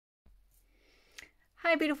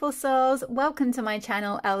Hi beautiful souls, welcome to my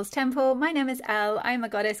channel Elle's Temple. My name is Elle, I'm a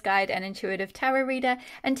goddess guide and intuitive tarot reader,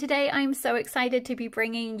 and today I'm so excited to be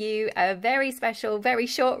bringing you a very special, very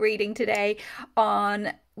short reading today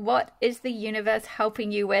on what is the universe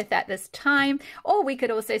helping you with at this time, or we could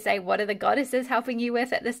also say what are the goddesses helping you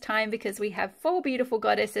with at this time, because we have 4 beautiful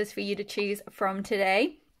goddesses for you to choose from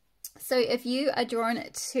today. So if you are drawn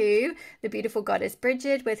to the beautiful goddess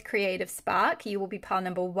Bridget with Creative Spark, you will be pile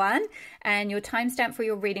number 1, and your timestamp for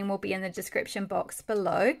your reading will be in the description box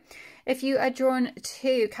below. If you are drawn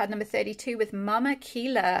to card number 32 with Mama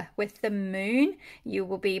Keela with the Moon, you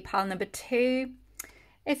will be pile number 2.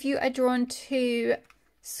 If you are drawn to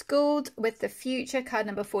Schooled with the Future, card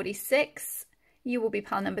number 46, you will be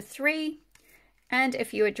pile number 3. And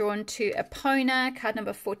if you are drawn to Epona, card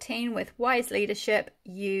number 14 with Wise Leadership,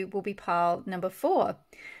 you will be pile number 4.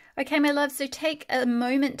 Okay, my love, so take a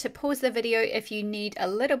moment to pause the video if you need a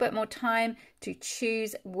little bit more time to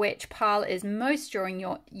choose which pile is most drawing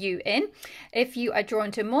you in. If you are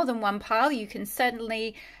drawn to more than one pile, you can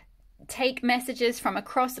certainly take messages from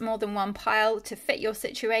across more than one pile to fit your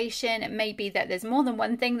situation. It may be that there's more than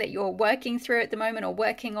one thing that you're working through at the moment, or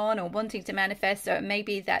working on, or wanting to manifest. So it may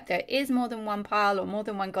be that there is more than one pile or more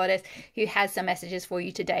than one goddess who has some messages for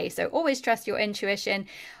you today. So always trust your intuition.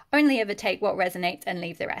 Only ever take what resonates and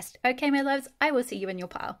leave the rest. Okay, my loves, I will see you in your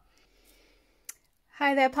pile.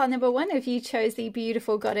 Hi there, pile number 1. If you chose the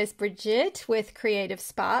beautiful goddess Bridget with Creative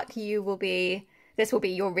Spark, this will be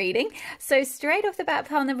your reading. So straight off the bat,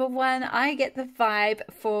 pile number 1, I get the vibe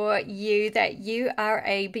for you that you are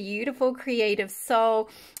a beautiful creative soul.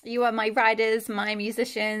 You are my writers, my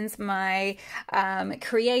musicians, my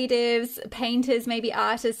creatives, painters, maybe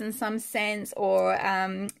artists in some sense, or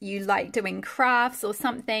you like doing crafts or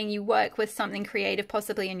something. You work with something creative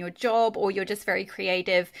possibly in your job, or you're just very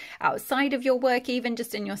creative outside of your work, even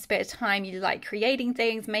just in your spare time. You like creating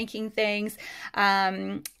things, making things,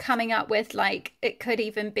 coming up with, like, it could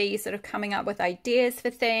even be sort of coming up with ideas for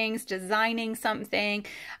things, designing something,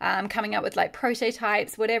 coming up with like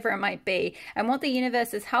prototypes, whatever it might be. And what the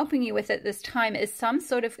universe is helping you with at this time is some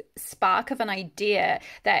sort of spark of an idea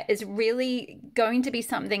that is really going to be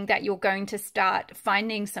something that you're going to start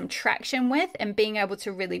finding some traction with and being able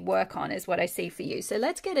to really work on, is what I see for you. So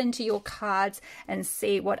let's get into your cards and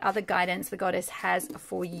see what other guidance the goddess has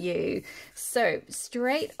for you. So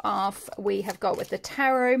straight off, we have got with the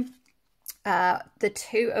tarot, the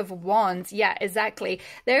 2 of Wands. Yeah, exactly.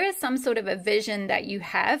 There is some sort of a vision that you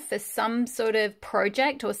have for some sort of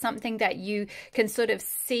project or something that you can sort of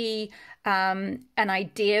see an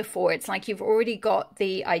idea for. It's like you've already got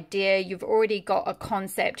the idea, you've already got a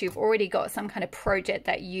concept, you've already got some kind of project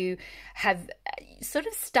that you have sort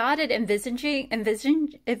of started envisaging.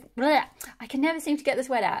 I can never seem to get this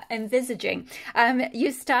word out. Envisaging.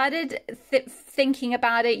 You started thinking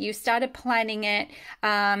about it, you started planning it,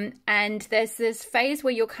 and there's this phase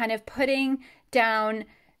where you're kind of putting down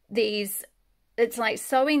these, it's like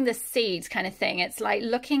sowing the seeds kind of thing. It's like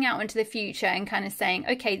looking out into the future and kind of saying,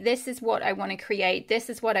 okay, this is what I want to create. This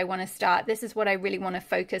is what I want to start. This is what I really want to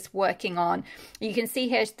focus working on. You can see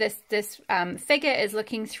here this figure is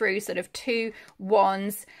looking through sort of 2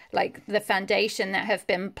 wands, like the foundation that have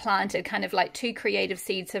been planted, kind of like 2 creative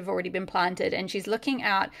seeds have already been planted. And she's looking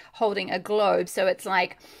out holding a globe. So it's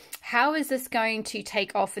like, how is this going to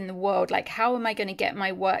take off in the world? Like, how am I going to get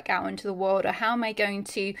my work out into the world? Or how am I going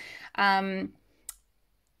to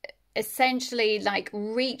essentially like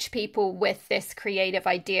reach people with this creative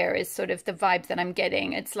idea, is sort of the vibe that I'm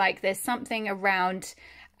getting. It's like there's something around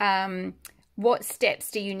what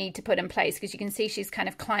steps do you need to put in place, because you can see she's kind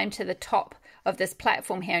of climbed to the top of this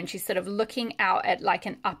platform here, and she's sort of looking out at like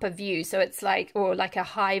an upper view. So it's like, or like a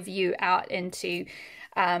high view out into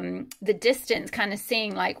the distance, kind of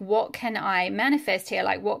seeing like, what can I manifest here?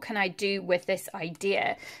 Like, what can I do with this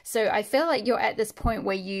idea? So I feel like you're at this point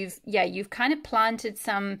where you've kind of planted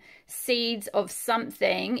some seeds of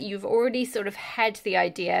something. You've already sort of had the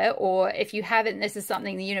idea, or if you haven't, this is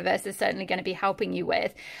something the universe is certainly going to be helping you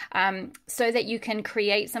with, so that you can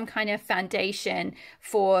create some kind of foundation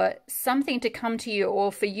for something to come to you,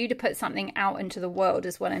 or for you to put something out into the world,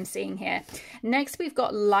 is what I'm seeing here. Next, we've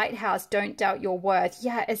got Lighthouse, Don't Doubt Your Worth.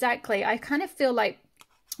 Yeah, exactly. I kind of feel like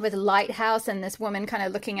with Lighthouse and this woman kind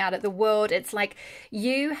of looking out at the world, it's like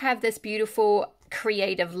you have this beautiful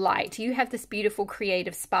creative light, you have this beautiful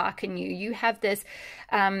creative spark in you, you have this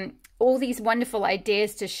all these wonderful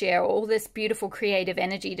ideas to share, all this beautiful creative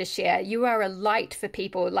energy to share. You are a light for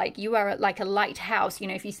people, like you are like a lighthouse. You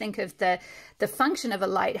know, if you think of the function of a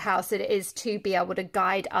lighthouse, it is to be able to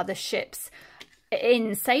guide other ships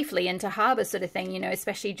in safely into harbor, sort of thing, you know,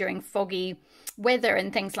 especially during foggy weather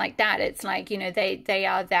and things like that. It's like, you know, they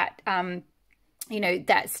are that you know,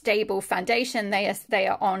 that stable foundation. They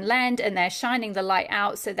are on land, and they're shining the light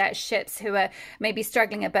out so that ships who are maybe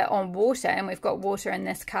struggling a bit on water, and we've got water in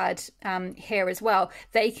this card here as well,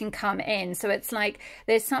 they can come in. So it's like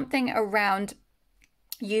there's something around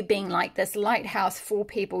you being like this lighthouse for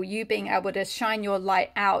people, you being able to shine your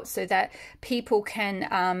light out so that people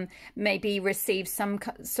can maybe receive some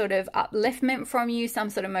sort of upliftment from you,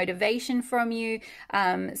 some sort of motivation from you,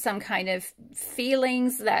 some kind of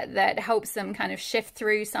feelings that helps them kind of shift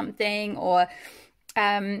through something. Or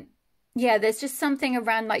yeah, there's just something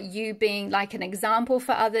around like you being like an example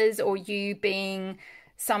for others, or you being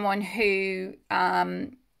someone who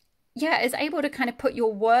yeah, is able to kind of put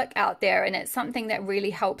your work out there, and it's something that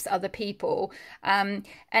really helps other people. And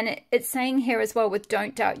it's saying here as well with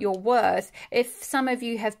don't doubt your worth. If some of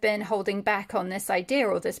you have been holding back on this idea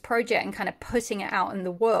or this project and kind of putting it out in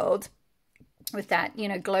the world, with that, you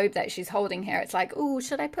know, globe that she's holding here, it's like, oh,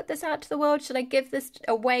 should I put this out to the world? Should I give this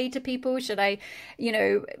away to people? Should I, you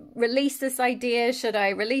know, release this idea? Should I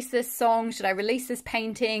release this song? Should I release this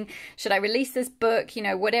painting? Should I release this book? You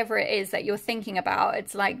know, whatever it is that you're thinking about,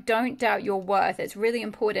 it's like, don't doubt your worth. It's really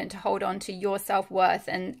important to hold on to your self-worth,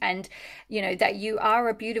 and you know, that you are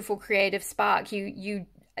a beautiful creative spark. You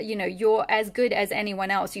know, you're as good as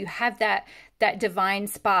anyone else. You have that divine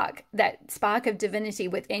spark, that spark of divinity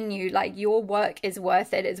within you. Like, your work is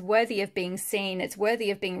worth it. It's worthy of being seen. It's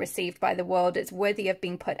worthy of being received by the world. It's worthy of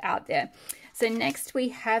being put out there. So next we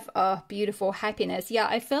have beautiful happiness. Yeah,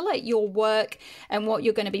 I feel like your work and what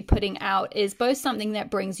you're going to be putting out is both something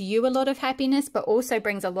that brings you a lot of happiness, but also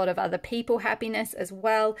brings a lot of other people happiness as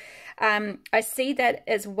well. I see that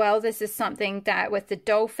as well. This is something that with the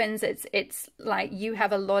dolphins, it's like you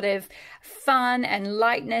have a lot of fun and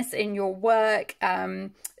lightness in your work.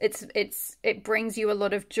 It brings you a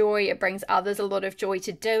lot of joy. It brings others a lot of joy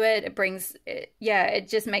to do it. It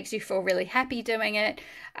just makes you feel really happy doing it.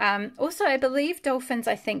 Also, I believe dolphins,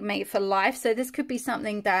 I think, mate for life. So this could be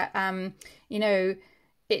something that, you know,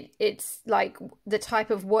 it's like the type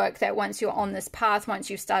of work that once you're on this path, once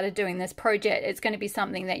you've started doing this project, it's going to be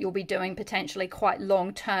something that you'll be doing potentially quite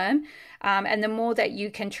long term. And the more that you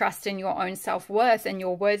can trust in your own self-worth and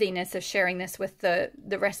your worthiness of sharing this with the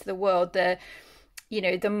rest of the world, the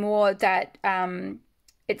more that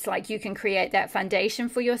it's like you can create that foundation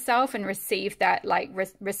for yourself and receive that like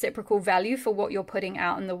reciprocal value for what you're putting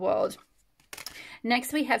out in the world.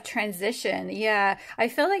 Next, we have transition. Yeah, I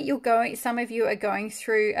feel like some of you are going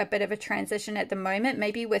through a bit of a transition at the moment,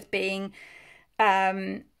 maybe with being,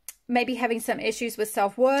 maybe having some issues with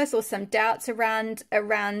self-worth or some doubts around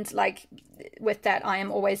like with that I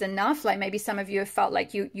am always enough. Like maybe some of you have felt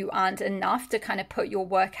like you aren't enough to kind of put your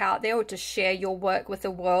work out there or to share your work with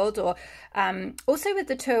the world. Or also with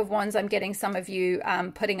the Two of Wands, I'm getting some of you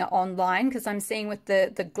putting it online, because I'm seeing with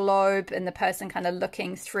the globe and the person kind of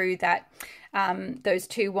looking through that those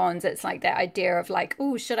two wands, it's like that idea of like,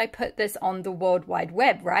 oh, should I put this on the World Wide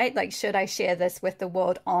Web, right? Like, should I share this with the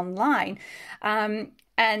world online?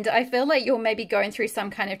 And I feel like you're maybe going through some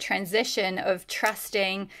kind of transition of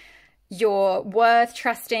trusting your worth,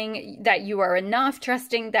 trusting that you are enough,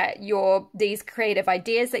 trusting that these creative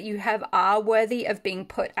ideas that you have are worthy of being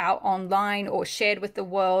put out online or shared with the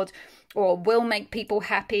world, or will make people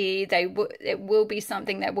happy. It will be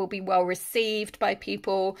something that will be well received by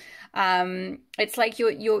people. It's like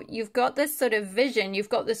you've got this sort of vision, you've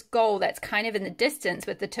got this goal that's kind of in the distance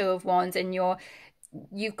with the Two of Wands, and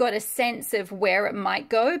you've got a sense of where it might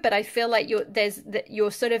go, but I feel like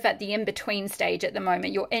you're sort of at the in-between stage at the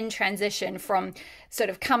moment. You're in transition from sort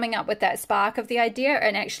of coming up with that spark of the idea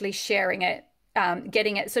and actually sharing it,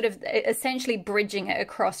 getting it, sort of essentially bridging it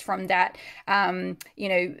across from that,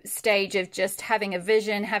 stage of just having a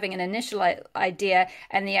vision, having an initial idea,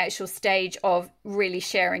 and the actual stage of really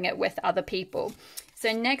sharing it with other people.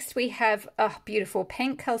 So next we have a beautiful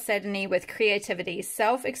pink chalcedony with creativity,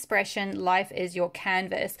 self-expression, life is your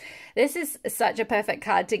canvas. This is such a perfect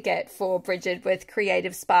card to get for Bridget with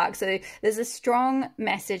creative spark. So there's a strong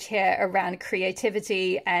message here around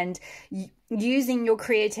creativity and using your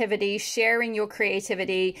creativity, sharing your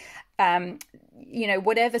creativity,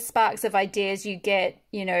 whatever sparks of ideas you get,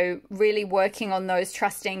 really working on those,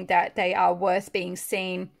 trusting that they are worth being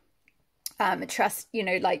seen.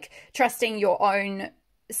 Trusting your own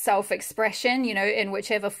self-expression, in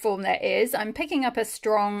whichever form that is. I'm picking up a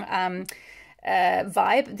strong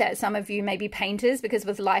vibe that some of you may be painters, because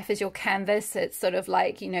with life as your canvas, it's sort of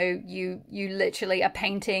like, you literally are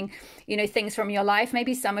painting, things from your life.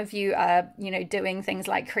 Maybe some of you are, doing things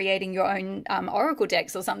like creating your own oracle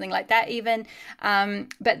decks or something like that even.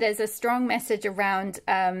 But there's a strong message around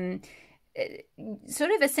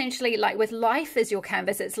sort of essentially like with life as your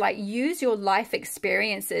canvas, it's like use your life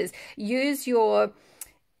experiences, use your,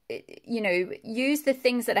 you know, use the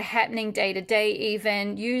things that are happening day to day,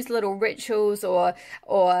 even use little rituals or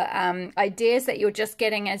ideas that you're just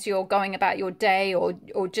getting as you're going about your day, or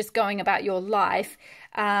just going about your life,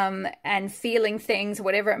 and feeling things,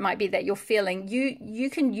 whatever it might be that you're feeling. You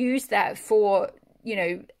can use that for, you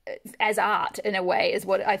know, as art in a way, is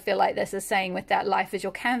what I feel like this is saying with that life as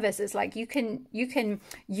your canvas. Is like you can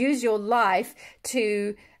use your life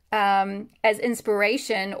to as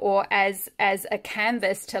inspiration, or as a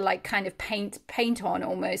canvas to like kind of paint on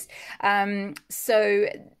almost. So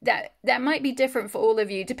that might be different for all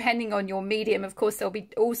of you depending on your medium. Of course, there'll be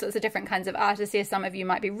all sorts of different kinds of artists here. Some of you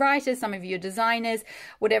might be writers, some of you are designers,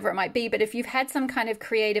 whatever it might be. But if you've had some kind of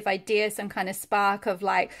creative idea, some kind of spark of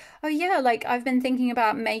like, oh yeah, like I've been thinking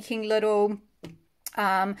about making little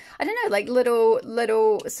I don't know, like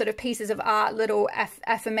little sort of pieces of art, little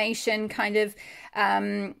affirmation kind of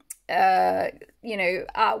you know,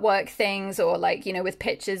 artwork things, or like, you know, with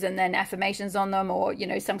pictures and then affirmations on them, or, you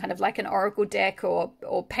know, some kind of like an oracle deck, or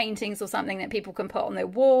paintings or something that people can put on their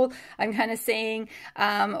wall, I'm kind of seeing.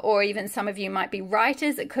 Or even some of you might be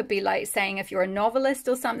writers. It could be like saying, if you're a novelist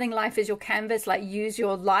or something, life is your canvas, like use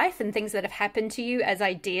your life and things that have happened to you as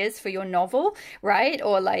ideas for your novel, right?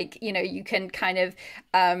 Or like, you know, you can kind of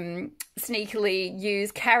sneakily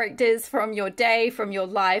use characters from your day, from your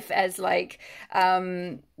life, as like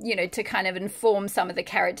you know, to kind of inform some of the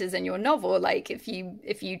characters in your novel, like if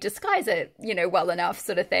you disguise it, you know, well enough,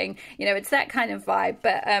 sort of thing. You know, it's that kind of vibe.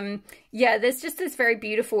 But yeah, there's just this very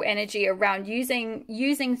beautiful energy around using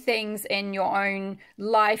things in your own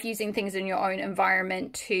life, using things in your own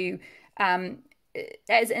environment to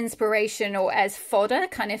as inspiration or as fodder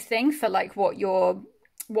kind of thing for like what you're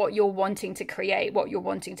wanting to create, what you're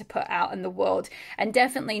wanting to put out in the world. And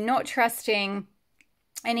definitely not trusting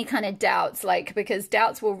any kind of doubts, like, because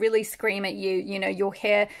doubts will really scream at you. You know, you'll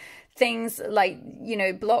hear things like, you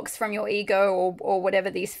know, blocks from your ego, or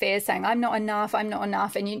whatever, these fears saying, I'm not enough, I'm not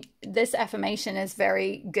enough. And this affirmation is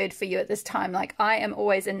very good for you at this time. Like, I am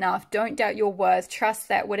always enough. Don't doubt your worth. Trust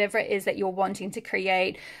that whatever it is that you're wanting to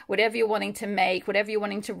create, whatever you're wanting to make, whatever you're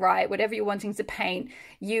wanting to write, whatever you're wanting to paint,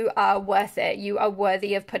 you are worth it. You are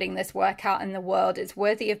worthy of putting this work out in the world. It's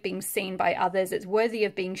worthy of being seen by others. It's worthy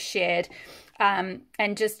of being shared. And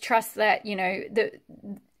just trust that, you know,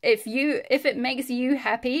 if it makes you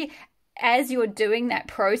happy as you're doing that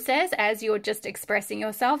process, as you're just expressing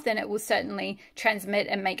yourself, then it will certainly transmit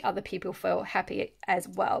and make other people feel happy as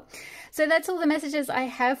well. So that's all the messages I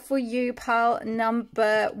have for you, pile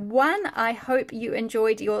number 1. I hope you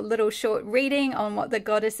enjoyed your little short reading on what the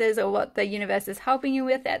goddess is, or what the universe is helping you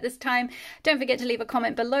with at this time. Don't forget to leave a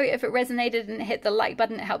comment below if it resonated, and hit the like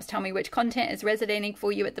button. It helps tell me which content is resonating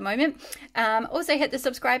for you at the moment. Also hit the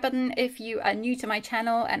subscribe button if you are new to my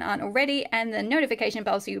channel and aren't already, and the notification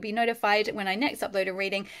bell so you'll be notified when I next upload a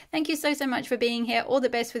reading. Thank you so much for being here. All the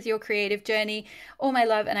best with your creative journey. All my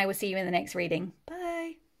love, and I will see you in the next reading.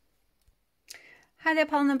 Bye. Hi there,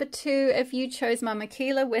 pile number 2. If you chose Mama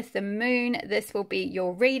Keela with the moon, this will be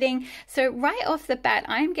your reading. So right off the bat,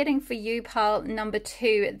 I'm getting for you, pile number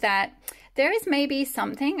 2, that there is maybe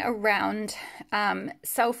something around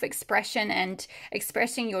self-expression and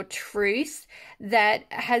expressing your truth that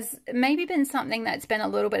has maybe been something that's been a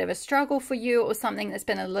little bit of a struggle for you, or something that's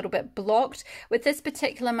been a little bit blocked. With this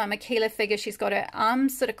particular Mama Keela figure, she's got her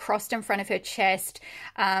arms sort of crossed in front of her chest,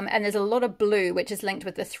 and there's a lot of blue, which is linked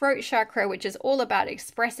with the throat chakra, which is all about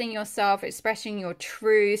expressing yourself, expressing your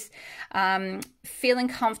truth, feeling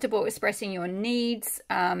comfortable expressing your needs,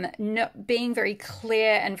 being very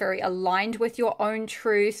clear and very aligned with your own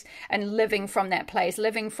truth, and living from that place,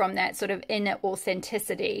 living from that sort of inner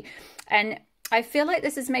authenticity. And I feel like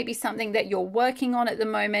this is maybe something that you're working on at the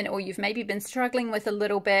moment, or you've maybe been struggling with a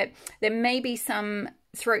little bit. There may be some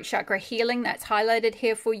throat chakra healing that's highlighted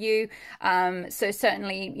here for you. So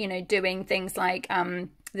certainly, you know, doing things like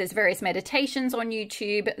there's various meditations on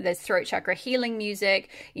YouTube, there's throat chakra healing music,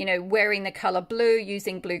 you know, wearing the color blue,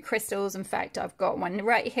 using blue crystals. In fact, I've got one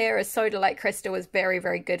right here. A sodalite crystal is very,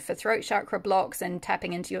 very good for throat chakra blocks and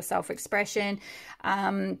tapping into your self-expression.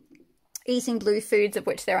 Eating blue foods, of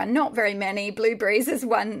which there are not very many. Blueberries is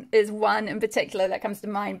one in particular that comes to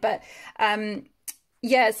mind. But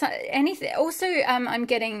yeah, so anything. Also, I'm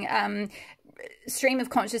getting stream of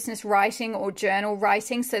consciousness writing or journal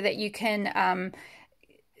writing, so that you can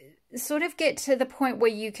sort of get to the point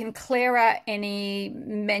where you can clear out any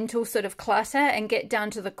mental sort of clutter and get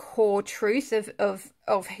down to the core truth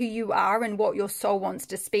of who you are and what your soul wants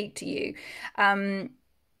to speak to you.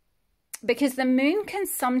 Because the moon can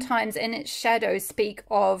sometimes in its shadow speak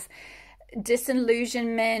of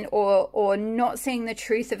disillusionment or not seeing the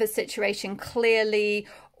truth of a situation clearly,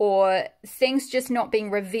 or things just not being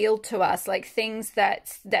revealed to us, like things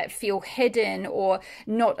that feel hidden or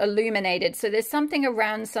not illuminated. So there's something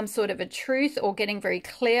around some sort of a truth, or getting very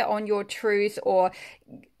clear on your truth, or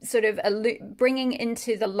sort of bringing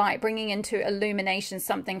into the light, bringing into illumination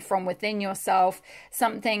something from within yourself,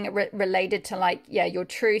 something related to, like, yeah, your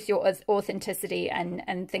truth, your authenticity,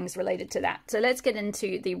 and things related to that. So let's get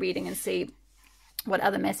into the reading and see what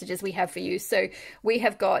other messages we have for you. So we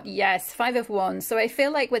have got, yes, 5 of Wands. So I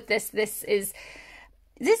feel like with this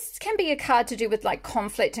can be a card to do with like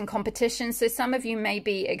conflict and competition. So some of you may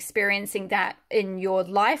be experiencing that in your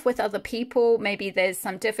life with other people. Maybe there's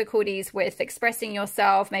some difficulties with expressing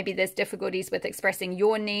yourself. Maybe there's difficulties with expressing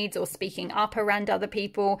your needs or speaking up around other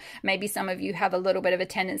people. Maybe some of you have a little bit of a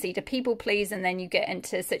tendency to people please, and then you get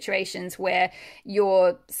into situations where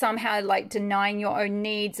you're somehow like denying your own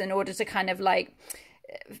needs in order to kind of like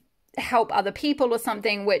help other people or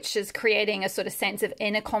something, which is creating a sort of sense of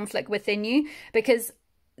inner conflict within you. Because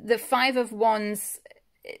the 5 of Wands,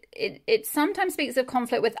 it sometimes speaks of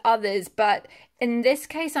conflict with others, but in this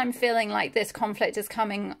case, I'm feeling like this conflict is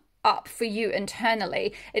coming up for you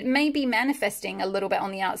internally. It may be manifesting a little bit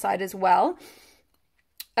on the outside as well.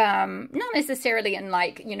 Not necessarily in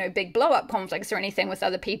like, you know, big blow up conflicts or anything with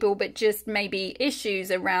other people, but just maybe issues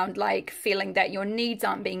around like feeling that your needs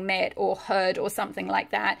aren't being met or heard or something like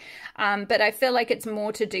that. But I feel like it's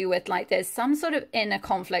more to do with like there's some sort of inner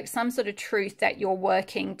conflict, some sort of truth that you're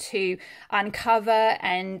working to uncover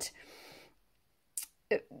and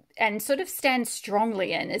sort of stand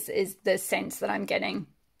strongly in is the sense that I'm getting.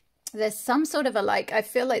 There's some sort of a, like, I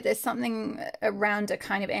feel like there's something around a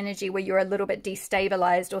kind of energy where you're a little bit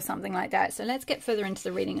destabilized or something like that. So let's get further into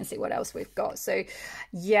the reading and see what else we've got. So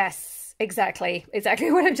yes, exactly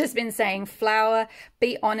what I've just been saying. Flower,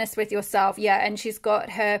 be honest with yourself. Yeah, and she's got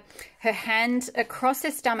her hand across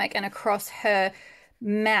her stomach and across her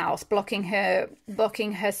mouth, blocking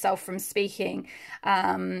herself from speaking,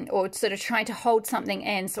 or sort of trying to hold something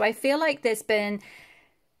in. So I feel like there's been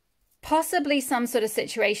possibly some sort of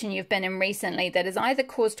situation you've been in recently that has either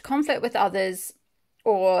caused conflict with others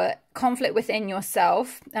or conflict within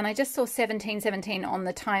yourself. And I just saw 1717 on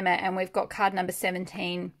the timer, and we've got card number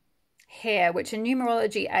 17 here, which in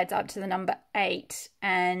numerology adds up to the number 8.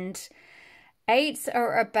 And 8s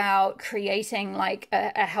are about creating like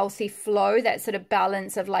a healthy flow, that sort of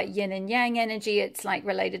balance of like yin and yang energy. It's like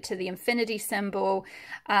related to the infinity symbol.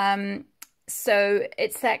 So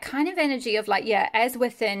it's that kind of energy of like, yeah, as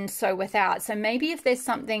within, so without. So maybe if there's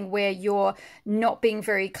something where you're not being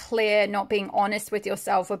very clear, not being honest with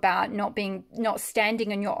yourself about not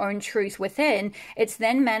standing in your own truth within, it's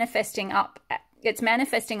then manifesting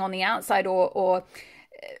on the outside, or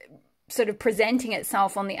sort of presenting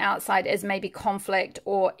itself on the outside as maybe conflict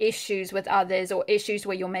or issues with others, or issues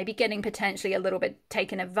where you're maybe getting potentially a little bit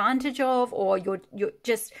taken advantage of, or you're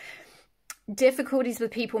just difficulties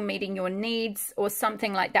with people meeting your needs or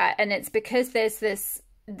something like that. And it's because there's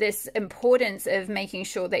this importance of making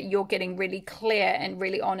sure that you're getting really clear and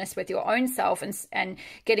really honest with your own self, and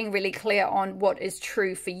getting really clear on what is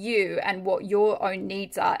true for you and what your own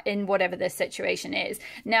needs are in whatever the situation is.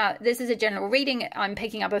 Now, this is a general reading. I'm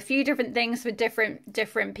picking up a few different things for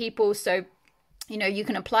different people. So, you know, you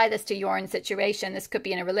can apply this to your own situation. This could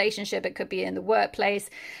be in a relationship. It could be in the workplace.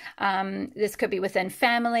 This could be within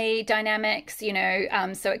family dynamics, you know.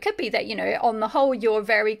 So it could be that, you know, on the whole, you're a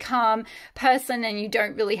very calm person and you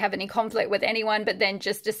don't really have any conflict with anyone. But then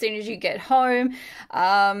just as soon as you get home,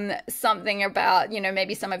 something about, you know,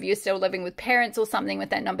 maybe some of you are still living with parents or something with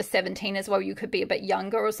that number 17 as well. You could be a bit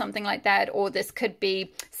younger or something like that. Or this could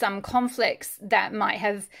be some conflicts that might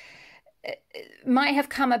have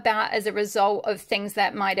come about as a result of things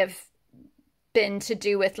that might have been to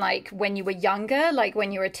do with like when you were younger, like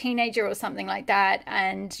when you were a teenager or something like that,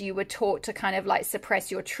 and you were taught to kind of like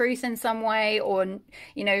suppress your truth in some way, or,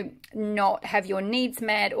 you know, not have your needs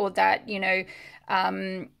met, or that, you know,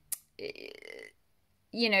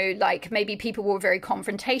 like maybe people were very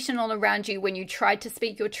confrontational around you when you tried to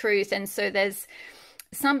speak your truth. And so there's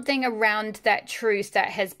something around that truth that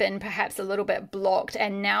has been perhaps a little bit blocked,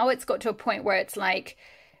 and now it's got to a point where it's like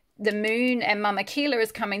the moon and Mama Keela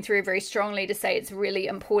is coming through very strongly to say it's really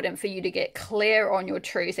important for you to get clear on your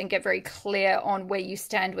truth and get very clear on where you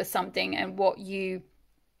stand with something, and what you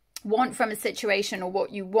want from a situation, or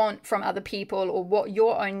what you want from other people, or what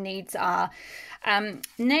your own needs are.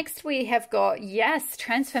 Next we have got, yes,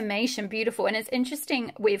 transformation, beautiful. And it's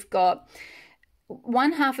interesting, we've got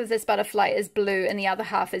one half of this butterfly is blue and the other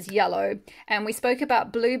half is yellow. And we spoke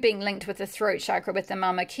about blue being linked with the throat chakra, with the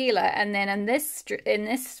mama kila. And then in this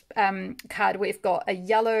card, we've got a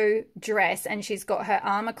yellow dress, and she's got her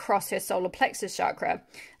arm across her solar plexus chakra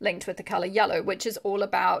linked with the color yellow, which is all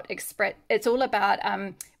about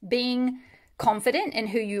being confident in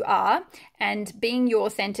who you are and being your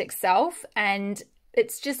authentic self. And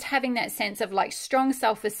it's just having that sense of like strong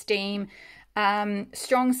self-esteem,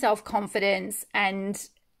 strong self-confidence, and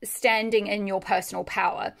standing in your personal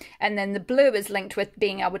power. And then the blue is linked with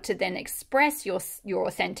being able to then express your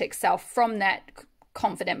authentic self from that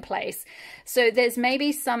confident place. So there's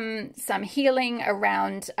maybe some healing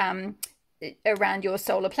around your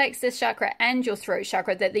solar plexus chakra and your throat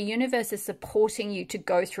chakra that the universe is supporting you to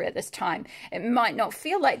go through at this time. It might not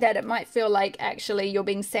feel like that. It might feel like actually you're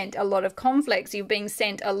being sent a lot of conflicts. You're being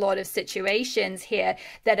sent a lot of situations here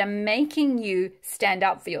that are making you stand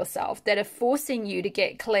up for yourself, that are forcing you to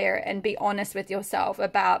get clear and be honest with yourself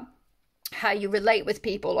about how you relate with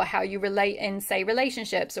people, or how you relate in, say,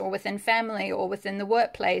 relationships, or within family, or within the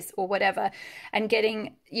workplace, or whatever. And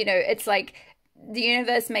getting, it's like the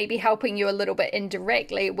universe may be helping you a little bit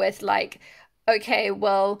indirectly with like, okay,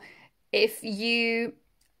 well, if you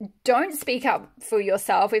don't speak up for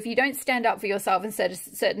yourself, if you don't stand up for yourself in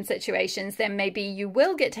certain situations, then maybe you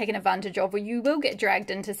will get taken advantage of, or you will get dragged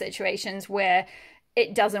into situations where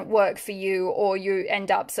it doesn't work for you, or you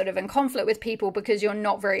end up sort of in conflict with people because you're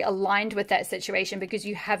not very aligned with that situation, because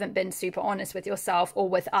you haven't been super honest with yourself or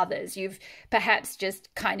with others. You've perhaps just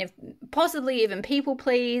kind of possibly even people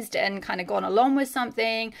pleased and kind of gone along with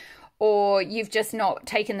something, or you've just not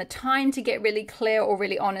taken the time to get really clear or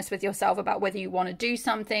really honest with yourself about whether you want to do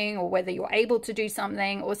something, or whether you're able to do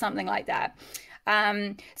something, or something like that.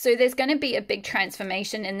 So there's going to be a big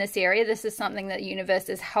transformation in this area. This is something that the universe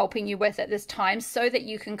is helping you with at this time, so that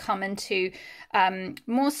you can come into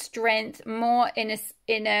more strength, more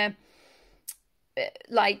inner,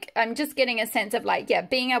 like, I'm just getting a sense of like, yeah,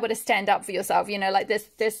 being able to stand up for yourself. Like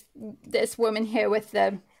this woman here with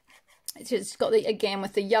she's got again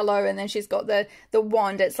with the yellow, and then she's got the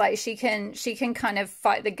wand. It's like she can kind of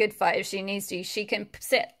fight the good fight if she needs to. She can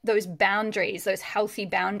set those boundaries, those healthy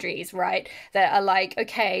boundaries, right? That are like,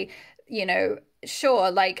 okay, sure,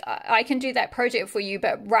 like I can do that project for you,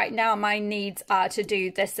 but right now my needs are to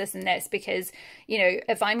do this, this, and this, because,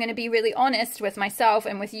 if I'm going to be really honest with myself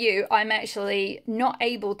and with you, I'm actually not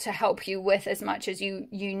able to help you with as much as you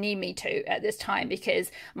need me to at this time,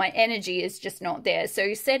 because my energy is just not there.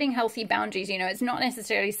 So setting healthy boundaries, it's not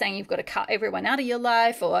necessarily saying you've got to cut everyone out of your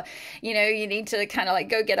life, or, you need to kind of like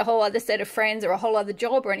go get a whole other set of friends or a whole other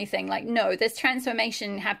job or anything. Like, no, this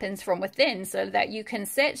transformation happens from within, so that you can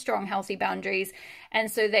set strong, healthy boundaries,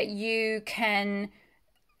 and so that you can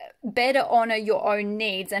better honor your own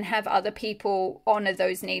needs and have other people honor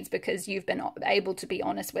those needs, because you've been able to be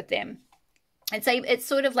honest with them. It's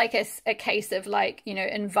sort of like a case of like,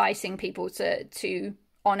 inviting people to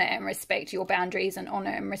honor and respect your boundaries and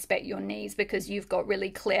honor and respect your needs, because you've got really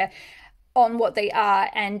clear on what they are,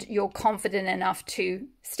 and you're confident enough to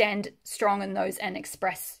stand strong in those and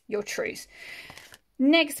express your truth.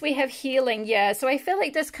 Next, we have healing. Yeah, so I feel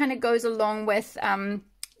like this kind of goes along with,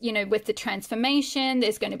 with the transformation.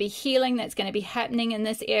 There's going to be healing that's going to be happening in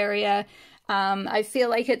this area. I feel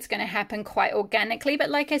like it's going to happen quite organically, but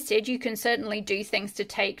like I said, you can certainly do things to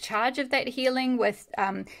take charge of that healing with,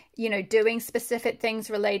 doing specific things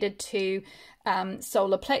related to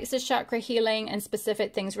solar plexus chakra healing, and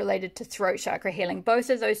specific things related to throat chakra healing. Both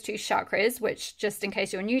of those two chakras, which, just in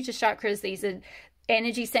case you're new to chakras, these are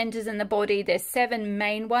energy centers in the body. There's 7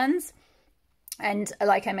 main ones, and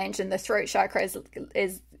like I mentioned, the throat chakra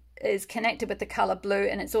is connected with the color blue,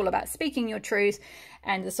 and it's all about speaking your truth.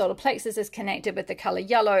 And the solar plexus is connected with the color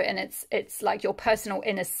yellow, and it's like your personal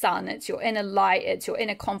inner sun. It's your inner light. It's your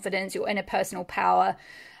inner confidence, your inner personal power.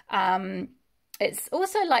 It's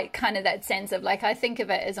also like kind of that sense of like, I think of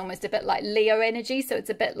it as almost a bit like Leo energy. So it's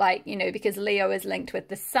a bit like, because Leo is linked with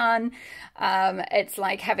the sun. It's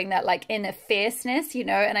like having that like inner fierceness,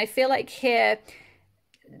 and I feel like here,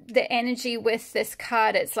 the energy with this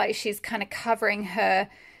card, it's like she's kind of covering her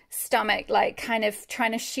stomach, like kind of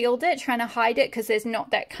trying to shield it, trying to hide it, because there's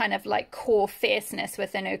not that kind of like core fierceness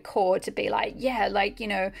within her core to be like, yeah, like,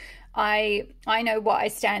 I know what I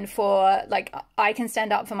stand for. Like, I can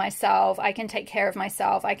stand up for myself. I can take care of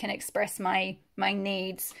myself. I can express my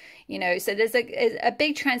needs, so there's a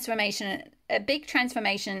big transformation,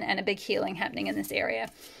 and a big healing happening in this area.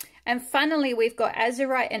 And finally, we've got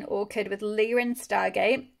Azurite and Orchid with Lyran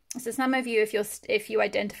Stargate. So some of you, if you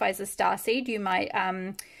identify as a starseed, you might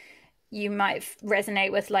you might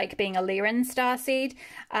resonate with like being a Lyran starseed.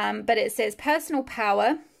 But it says personal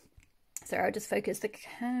power. Sorry, I'll just focus the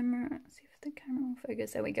camera. Let's see if the camera will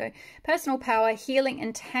focus. There we go. Personal power, healing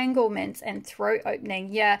entanglements, and throat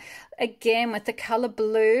opening. Yeah, again, with the color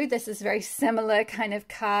blue, this is very similar kind of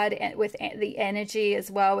card with the energy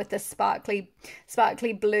as well, with the sparkly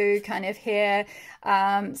blue kind of hair.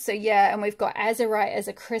 So yeah, and we've got azurite as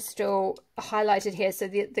a crystal highlighted here. So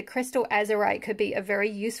the crystal azurite could be a very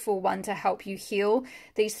useful one to help you heal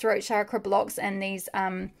these throat chakra blocks and these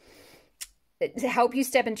to help you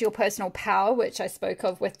step into your personal power, which I spoke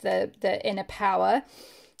of with the inner power,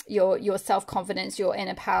 your self-confidence, your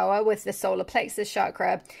inner power with the solar plexus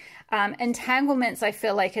chakra. Entanglements, I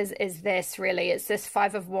feel like is this really, it's this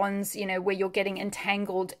Five of Wands, you know, where you're getting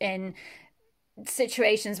entangled in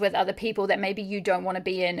situations with other people that maybe you don't want to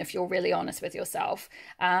be in if you're really honest with yourself,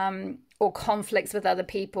 or conflicts with other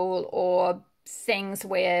people, or things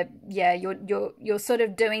where, yeah, you're sort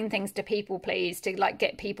of doing things to people please, to like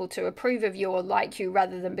get people to approve of you or like you,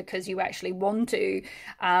 rather than because you actually want to.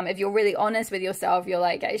 If you're really honest with yourself, you're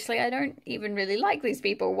like, actually, I don't even really like these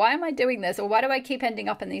people. Why am I doing this? Or why do I keep ending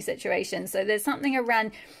up in these situations? So there's something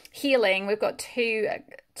around healing. We've got two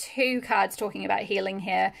cards talking about healing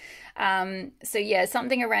here. So yeah,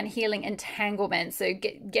 something around healing entanglement. So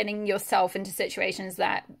getting yourself into situations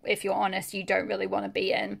that, if you're honest, you don't really want to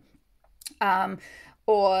be in.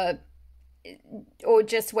 Or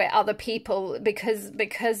just where other people,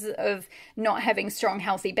 because of not having strong,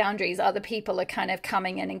 healthy boundaries, other people are kind of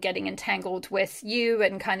coming in and getting entangled with you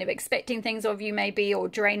and kind of expecting things of you maybe, or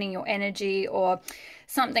draining your energy or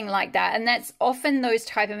something like that. And that's often those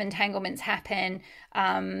type of entanglements happen,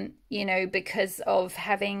 you know, because of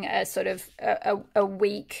having a sort of a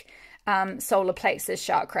weak solar plexus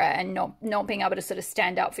chakra, and not being able to sort of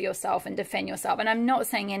stand up for yourself and defend yourself. And I'm not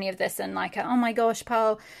saying any of this in like, oh my gosh,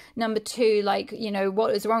 pal number 2, like, you know,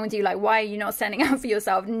 what is wrong with you? Like, why are you not standing up for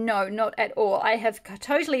yourself? No, not at all. I have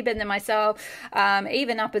totally been there myself,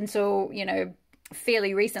 even up until, you know,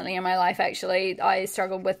 fairly recently in my life. Actually, I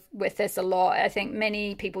struggled with this a lot. I think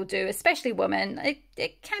many people do, especially women.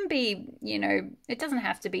 It can be, you know, it doesn't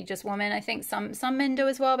have to be just women. I think some men do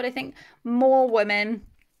as well, but I think more women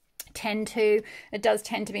it does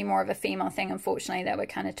tend to be more of a female thing, unfortunately, that we're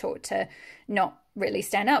kind of taught to not really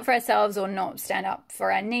stand up for ourselves, or not stand up for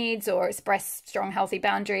our needs, or express strong, healthy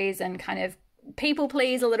boundaries, and kind of people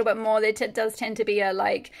please a little bit more. There does tend to be a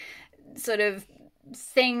like sort of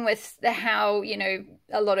thing with how, you know,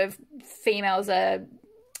 a lot of females are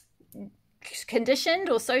conditioned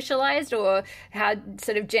or socialized, or how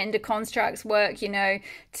sort of gender constructs work, you know,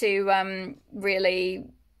 to really,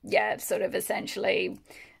 yeah, sort of essentially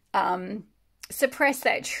suppress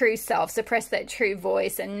that true self, suppress that true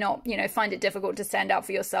voice, and not, you know, find it difficult to stand up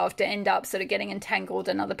for yourself, to end up sort of getting entangled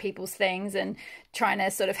in other people's things and trying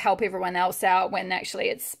to sort of help everyone else out, when actually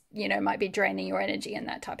it's, you know, might be draining your energy and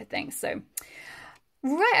that type of thing. So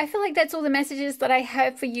right, I feel like that's all the messages that I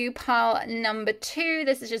have for you, pile number 2.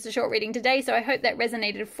 This is just a short reading today, so I hope that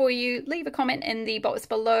resonated for you. Leave a comment in the box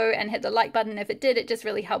below and hit the like button if it did. It just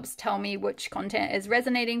really helps tell me which content is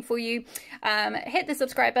resonating for you. Hit the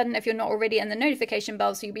subscribe button if you're not already, and the notification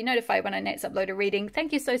bell so you'll be notified when I next upload a reading.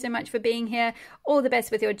 Thank you so much for being here. All the best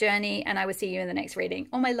with your journey, and I will see you in the next reading.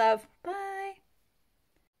 All my love. Bye.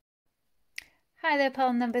 Hi there,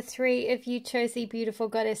 pile number 3. If you chose the Beautiful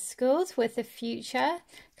Goddess Schools with the Future,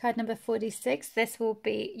 card number 46, this will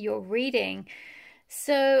be your reading.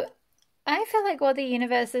 So I feel like what the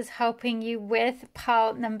universe is helping you with,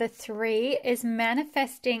 pile number 3, is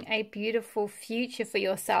manifesting a beautiful future for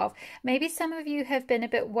yourself. Maybe some of you have been a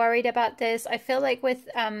bit worried about this. I feel like with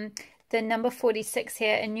the number 46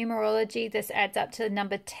 here in numerology, this adds up to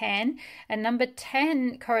number 10, and number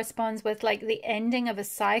 10 corresponds with like the ending of a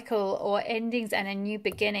cycle, or endings and a new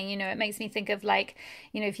beginning. You know, it makes me think of like,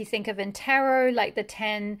 you know, if you think of in tarot, like the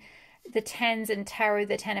tens in tarot,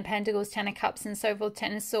 the 10 of Pentacles, 10 of Cups, and so forth,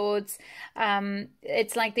 10 of Swords.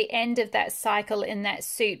 It's like the end of that cycle in that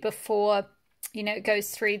suit before, you know, it goes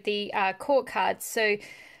through the court cards. So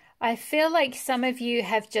I feel like some of you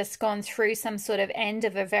have just gone through some sort of end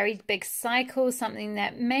of a very big cycle, something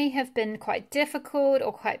that may have been quite difficult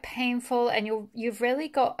or quite painful, and you've really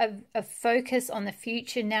got a focus on the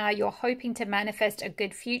future now. You're hoping to manifest a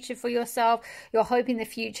good future for yourself. You're hoping the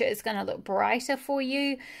future is going to look brighter for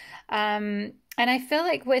you. And I feel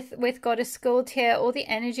like with Goddess Schooled here, all the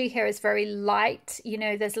energy here is very light. You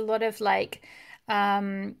know, there's a lot of like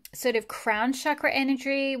sort of crown chakra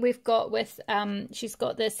energy we've got with she's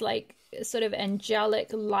got this like sort of angelic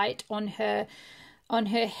light on her on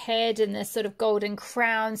her head in this sort of golden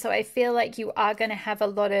crown. So I feel like you are going to have a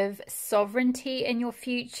lot of sovereignty in your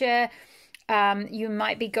future. You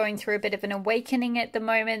might be going through a bit of an awakening at the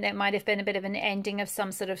moment. There might have been a bit of an ending of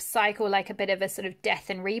some sort of cycle, like a bit of a sort of death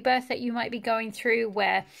and rebirth that you might be going through,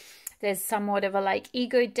 where there's somewhat of a like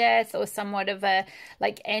ego death, or somewhat of a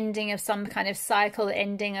like ending of some kind of cycle,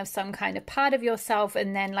 ending of some kind of part of yourself,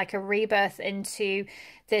 and then like a rebirth into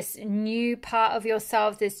this new part of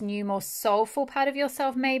yourself, this new, more soulful part of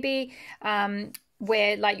yourself, maybe,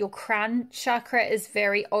 where like your crown chakra is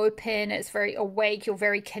very open, it's very awake, you're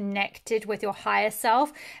very connected with your higher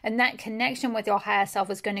self, and that connection with your higher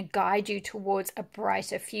self is going to guide you towards a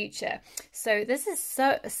brighter future. So this is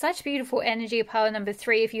such beautiful energy, pile number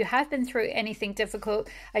 3. If you have been through anything difficult,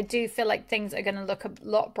 I do feel like things are going to look a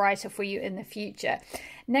lot brighter for you in the future.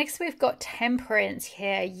 Next, we've got Temperance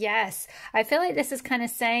here. Yes, I feel like this is kind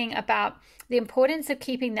of saying about the importance of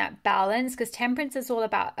keeping that balance, because Temperance is all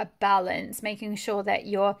about a balance, making sure that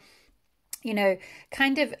you're, you know,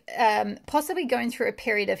 kind of possibly going through a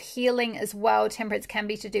period of healing as well. Temperance can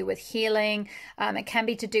be to do with healing. It can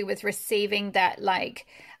be to do with receiving that like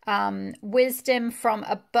wisdom from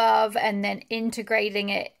above and then integrating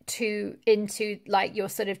it into like your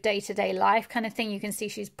sort of day-to-day life kind of thing. You can see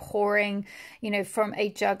she's pouring, you know, from a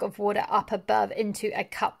jug of water up above into a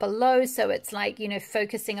cup below. So it's like, you know,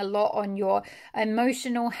 focusing a lot on your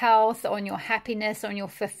emotional health, on your happiness, on your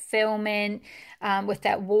fulfillment, with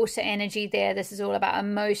that water energy there. This is all about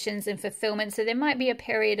emotions and fulfillment. So there might be a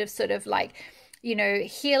period of sort of like, you know,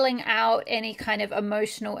 healing out any kind of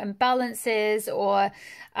emotional imbalances, or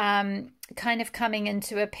kind of coming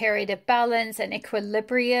into a period of balance and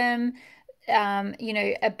equilibrium, you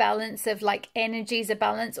know, a balance of like energies, a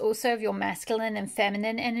balance also of your masculine and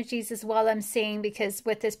feminine energies as well, I'm seeing, because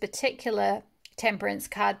with this particular Temperance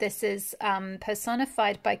card, this is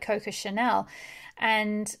personified by Coco Chanel.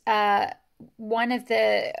 And one of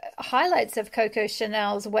the highlights of Coco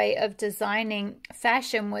Chanel's way of designing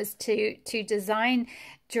fashion was to design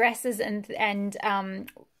dresses and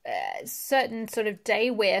certain sort of day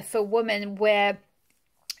wear for women, where,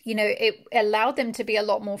 you know, it allowed them to be a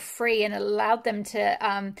lot more free, and allowed them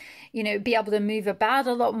to, you know, be able to move about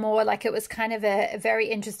a lot more. Like it was kind of a very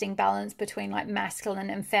interesting balance between like masculine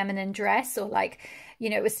and feminine dress, or like, you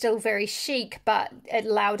know, it was still very chic, but it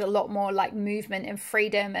allowed a lot more like movement and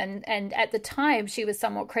freedom. And at the time, she was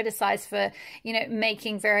somewhat criticized for, you know,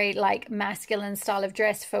 making very like masculine style of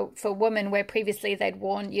dress for women, where previously they'd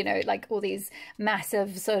worn, you know, like all these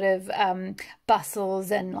massive sort of bustles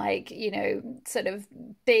and like, you know, sort of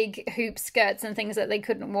big hoop skirts and things that they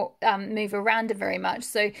couldn't move around very much.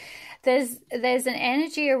 So there's an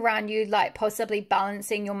energy around you, like possibly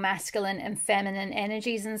balancing your masculine and feminine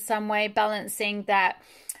energies in some way, balancing that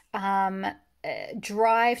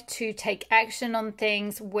drive to take action on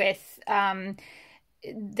things with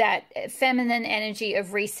that feminine energy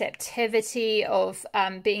of receptivity, of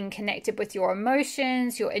being connected with your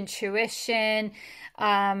emotions, your intuition,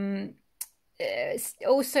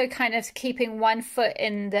 also kind of keeping one foot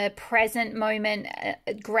in the present moment,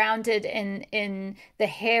 grounded in the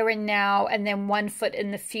here and now, and then one foot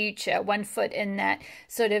in the future, one foot in that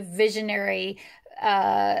sort of visionary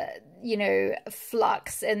you know,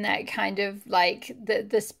 flux, in that kind of like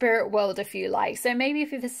the spirit world, if you like. So maybe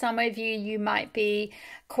for some of you, you might be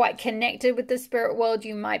quite connected with the spirit world.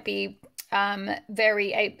 You might be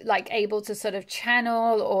very able to sort of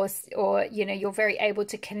channel, or you know, you're very able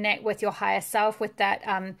to connect with your higher self with that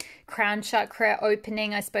crown chakra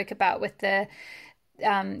opening I spoke about with the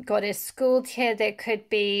goddess schooled here. There could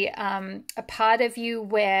be a part of you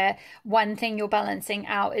where one thing you're balancing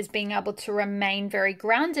out is being able to remain very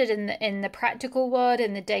grounded in the practical world,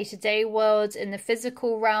 in the day-to-day world, in the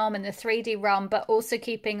physical realm, in the 3D realm, but also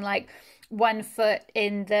keeping like one foot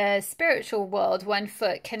in the spiritual world, one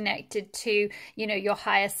foot connected to, you know, your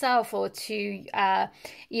higher self, or to,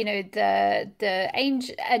 you know, the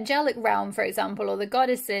angelic realm, for example, or the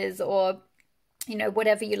goddesses, or, you know,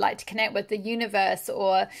 whatever you like to connect with, the universe,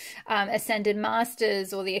 or ascended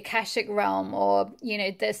masters, or the Akashic realm, or, you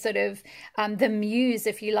know, the sort of the muse,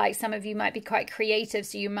 if you like. Some of you might be quite creative,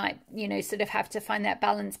 so you might, you know, sort of have to find that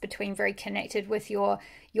balance between very connected with your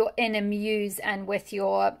inner muse, and with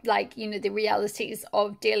your, like, you know, the realities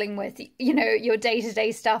of dealing with, you know, your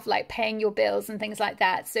day-to-day stuff, like paying your bills and things like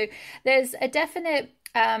that. So there's a definite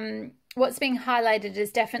what's being highlighted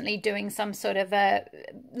is definitely doing some sort of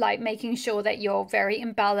like making sure that you're very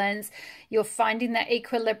in balance, you're finding that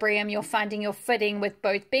equilibrium, you're finding your footing with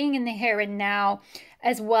both being in the here and now,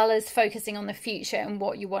 as well as focusing on the future and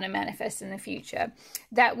what you want to manifest in the future.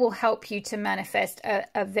 That will help you to manifest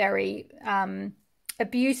a very a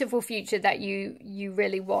beautiful future that you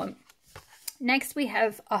really want. Next we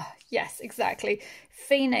have, oh yes, exactly,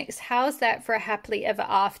 Phoenix. How's that for a happily ever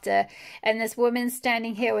after? And this woman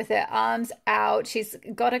standing here with her arms out. She's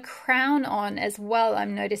got a crown on as well,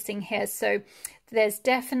 I'm noticing here. So there's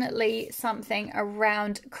definitely something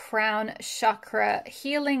around crown chakra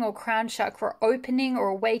healing, or crown chakra opening or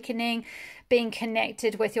awakening, being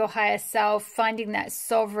connected with your higher self, finding that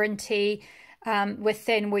sovereignty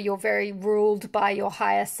within, where you're very ruled by your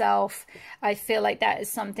higher self. I feel like that is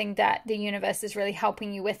something that the universe is really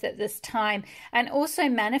helping you with at this time. And also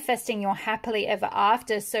manifesting your happily ever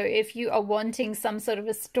after. So if you are wanting some sort of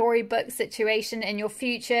a storybook situation in your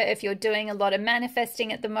future, if you're doing a lot of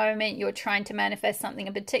manifesting at the moment, you're trying to manifest something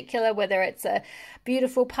in particular, whether it's a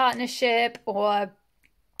beautiful partnership or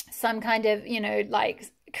some kind of, you know,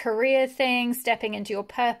 like career thing, stepping into your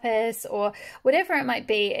purpose, or whatever it might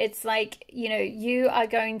be, it's like, you know, you are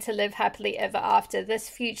going to live happily ever after. This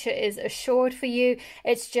future is assured for you.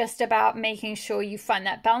 It's just about making sure you find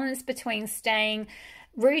that balance between staying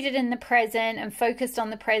rooted in the present and focused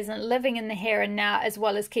on the present, living in the here and now, as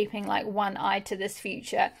well as keeping like one eye to this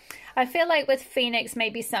future. I feel like with Phoenix,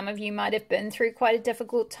 maybe some of you might have been through quite a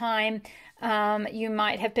difficult time. You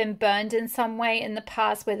might have been burned in some way in the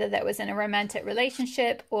past, whether that was in a romantic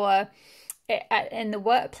relationship or in the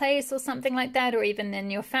workplace or something like that, or even in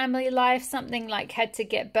your family life. Something like had to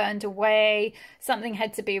get burned away, something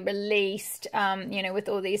had to be released, you know, with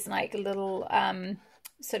all these like little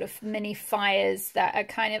sort of mini fires that are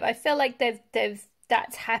kind of, I feel like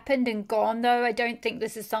that's happened and gone though. I don't think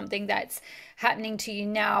this is something that's happening to you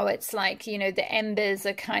now. It's like, you know, the embers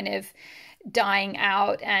are kind of dying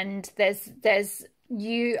out, and there's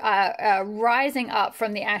you are rising up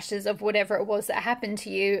from the ashes of whatever it was that happened to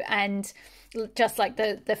you, and just like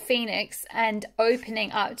the phoenix, and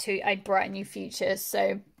opening up to a bright new future.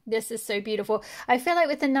 So this is so beautiful. I feel like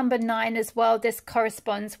with the number 9 as well, this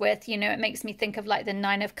corresponds with, you know, it makes me think of like the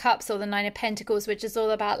 9 of Cups or the 9 of Pentacles, which is all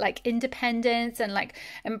about like independence and like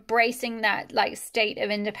embracing that like state of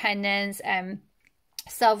independence and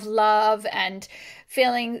self-love and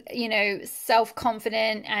feeling, you know,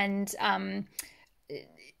 self-confident, and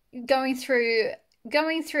going through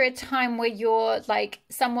a time where you're like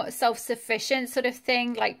somewhat self-sufficient sort of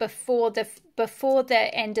thing, like before the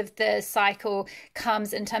end of the cycle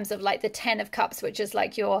comes, in terms of like the 10 of Cups, which is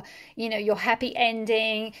like your, you know, your happy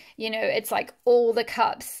ending. You know, it's like all the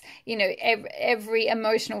cups, you know, every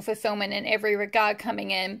emotional fulfillment in every regard coming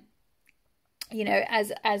in. You know,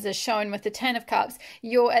 as is shown with the 10 of Cups,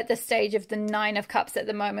 you're at the stage of the 9 of Cups at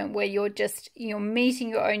the moment, where you're meeting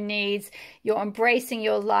your own needs, you're embracing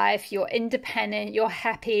your life, you're independent, you're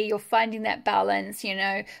happy, you're finding that balance, you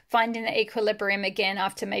know, finding the equilibrium again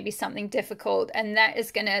after maybe something difficult. And that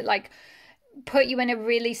is going to like put you in a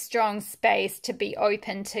really strong space to be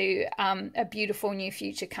open to a beautiful new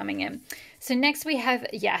future coming in. So next we have,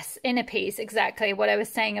 yes, inner peace. Exactly what I was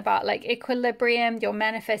saying about like equilibrium. You're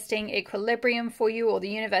manifesting equilibrium for you, or the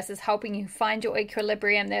universe is helping you find your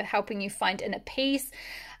equilibrium. They're helping you find inner peace.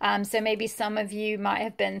 So maybe some of you might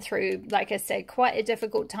have been through, like I said, quite a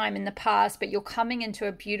difficult time in the past, but you're coming into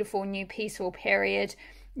a beautiful new peaceful period.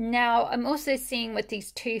 Now, I'm also seeing with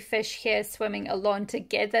these 2 fish here swimming along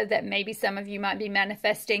together that maybe some of you might be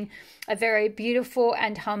manifesting a very beautiful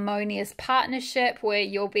and harmonious partnership where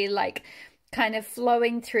you'll be like kind of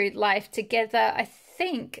flowing through life together. I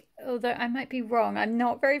think, although I might be wrong, I'm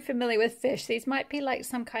not very familiar with fish. These might be like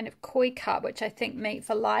some kind of koi carp, which I think mate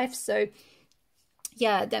for life. So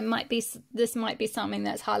yeah, this might be something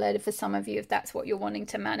that's highlighted for some of you if that's what you're wanting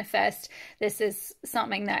to manifest. This is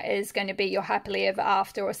something that is going to be your happily ever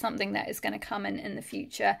after, or something that is going to come in the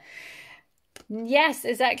future. Yes,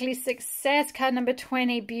 exactly. Success, card number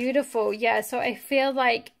 20. Beautiful. Yeah, so I feel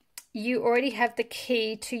like you already have the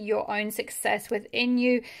key to your own success within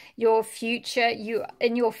you, your future.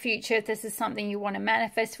 In your future, if this is something you want to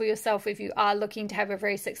manifest for yourself, if you are looking to have a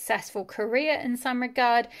very successful career in some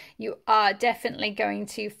regard, you are definitely going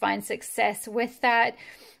to find success with that.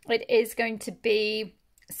 It is going to be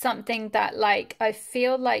something that, like, I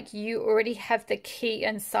feel like you already have the key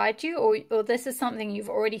inside you, or this is something you've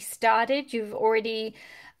already started. You've already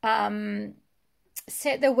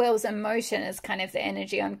set the wheels in motion is kind of the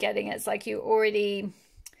energy I'm getting. It's like you already,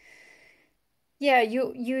 yeah,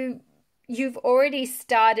 you've already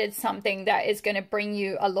started something that is going to bring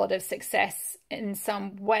you a lot of success in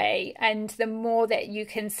some way. And the more that you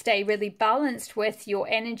can stay really balanced with your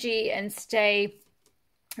energy and stay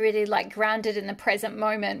really like grounded in the present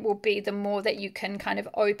moment, will be the more that you can kind of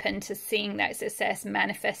open to seeing that success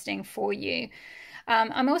manifesting for you.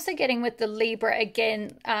 I'm also getting with the Libra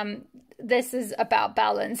again, this is about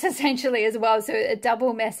balance essentially as well. So a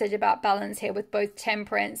double message about balance here with both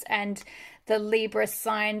Temperance and the Libra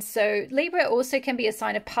sign. So Libra also can be a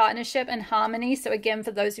sign of partnership and harmony. So again,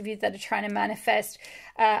 for those of you that are trying to manifest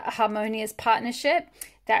a harmonious partnership,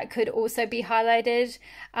 that could also be highlighted.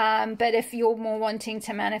 But if you're more wanting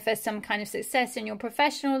to manifest some kind of success in your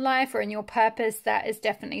professional life or in your purpose, that is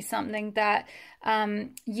definitely something that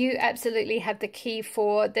you absolutely have the key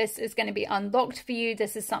for. This is going to be unlocked for you.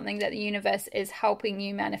 This is something that the universe is helping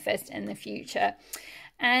you manifest in the future.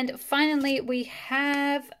 And finally, we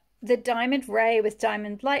have the Diamond Ray with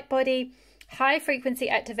Diamond Light Body, high frequency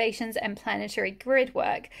activations, and planetary grid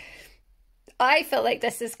work. I feel like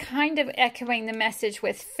this is kind of echoing the message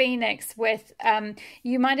with Phoenix, with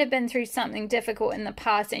you might have been through something difficult in the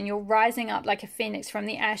past and you're rising up like a phoenix from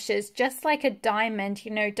the ashes, just like a diamond.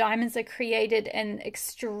 You know, diamonds are created in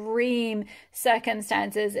extreme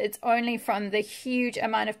circumstances. It's only from the huge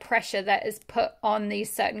amount of pressure that is put on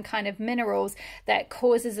these certain kind of minerals that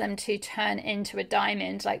causes them to turn into a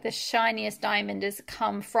diamond. Like the shiniest diamond has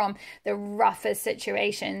come from the roughest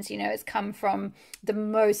situations, you know, it's come from the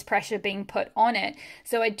most pressure being put on it.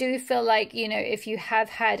 So I do feel like, you know, if you have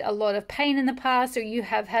had a lot of pain in the past, or you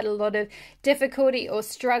have had a lot of difficulty or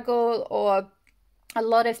struggle, or a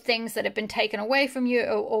lot of things that have been taken away from you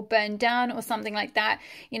or burned down or something like that,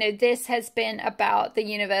 you know, this has been about the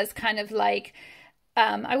universe kind of like,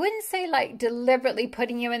 I wouldn't say like deliberately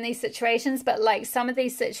putting you in these situations, but like some of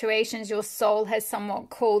these situations your soul has somewhat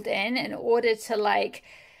called in order to like,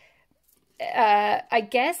 I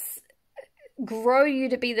guess, grow you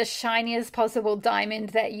to be the shiniest possible diamond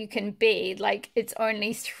that you can be. Like it's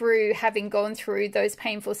only through having gone through those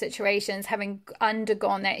painful situations, having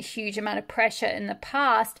undergone that huge amount of pressure in the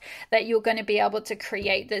past, that you're going to be able to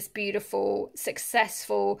create this beautiful,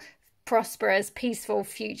 successful, prosperous, peaceful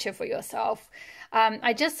future for yourself.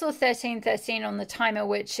 I just saw 1313 on the timer,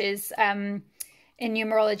 which is in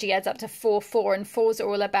numerology adds up to 4-4, and 4s are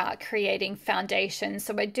all about creating foundations.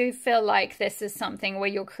 So I do feel like this is something where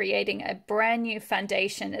you're creating a brand new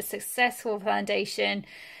foundation, a successful foundation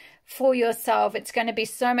for yourself. It's going to be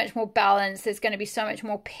so much more balanced. There's going to be so much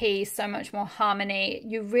more peace, so much more harmony.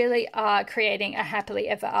 You really are creating a happily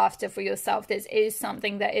ever after for yourself. This is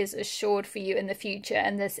something that is assured for you in the future,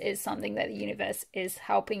 and this is something that the universe is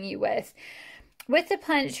helping you with. With the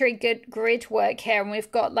planetary grid work here, and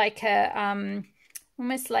we've got like a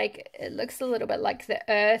almost like, it looks a little bit like the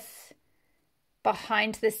earth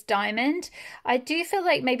behind this diamond. I do feel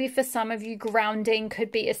like maybe for some of you, grounding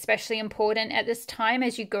could be especially important at this time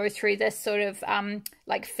as you go through this sort of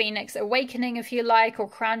like phoenix awakening, if you like, or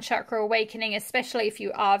crown chakra awakening, especially if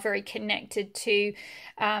you are very connected to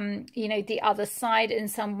you know, the other side in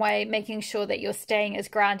some way, making sure that you're staying as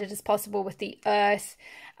grounded as possible with the earth.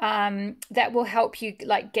 That will help you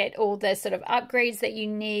like get all the sort of upgrades that you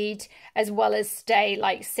need, as well as stay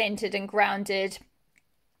like centered and grounded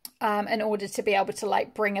in order to be able to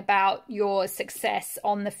like bring about your success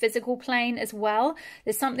on the physical plane as well.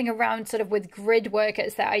 There's something around sort of with grid work,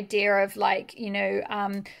 it's that idea of like, you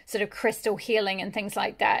know, sort of crystal healing and things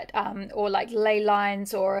like that, or like ley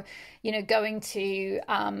lines, or, you know, going to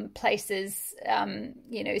places,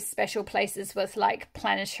 you know, special places with like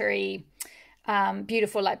planetary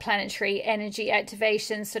beautiful like planetary energy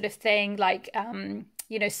activation sort of thing, like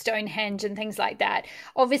you know, Stonehenge and things like that.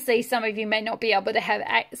 Obviously some of you may not be able to have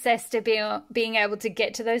access to being able to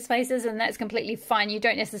get to those places, and that's completely fine. You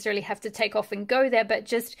don't necessarily have to take off and go there, but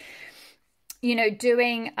just, you know,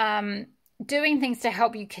 doing things to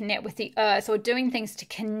help you connect with the earth, or doing things to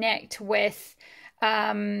connect with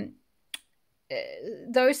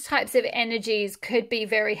those types of energies could be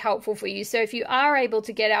very helpful for you. So if you are able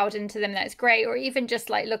to get out into them, that's great. Or even just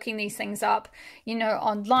like looking these things up, you know,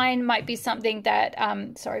 online might be something that,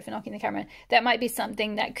 sorry for knocking the camera, that might be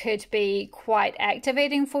something that could be quite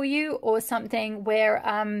activating for you, or something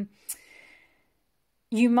where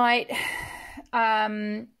you might,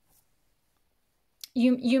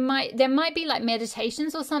 there might be like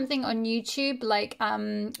meditations or something on YouTube, like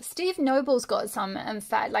Steve Noble's got some, in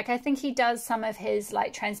fact, like I think he does some of his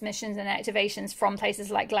like transmissions and activations from places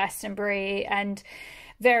like Glastonbury and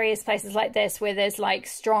various places like this, where there's like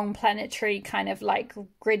strong planetary kind of like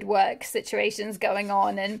grid work situations going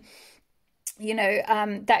on, and you know,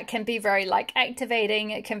 that can be very like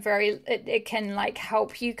activating. It can it can like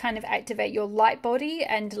help you kind of activate your light body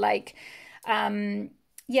and like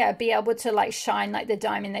yeah, be able to like shine like the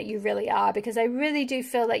diamond that you really are, because I really do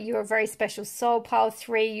feel that you're a very special soul, pile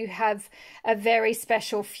 3. You have a very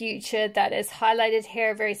special future that is highlighted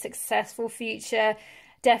here, a very successful future,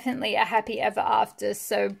 definitely a happy ever after.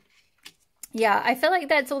 So yeah, I feel like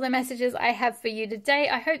that's all the messages I have for you today.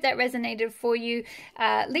 I hope that resonated for you.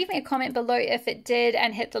 Leave me a comment below if it did,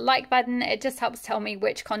 and hit the like button. It just helps tell me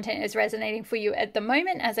which content is resonating for you at the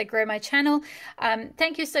moment as I grow my channel.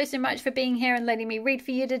 Thank you so much for being here and letting me read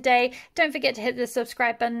for you today. Don't forget to hit the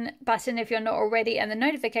subscribe button if you're not already, and the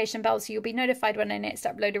notification bell so you'll be notified when I next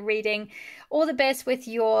upload a reading. All the best with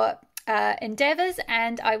your endeavors,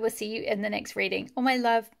 and I will see you in the next reading. All my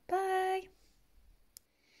love. Bye.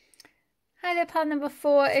 Hi there, pile number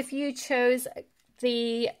 4. If you chose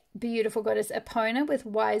the beautiful goddess Epona with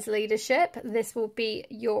wise leadership, this will be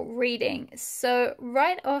your reading. So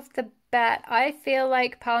right off the bat, I feel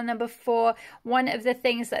like pile number 4, one of the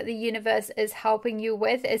things that the universe is helping you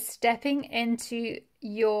with is stepping into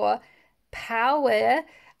your power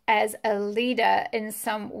as a leader in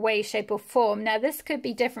some way, shape or form. Now this could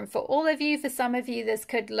be different for all of you. For some of you this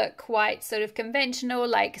could look quite sort of conventional,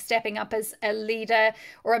 like stepping up as a leader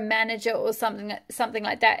or a manager or something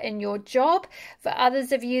like that in your job. For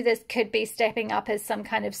others of you this could be stepping up as some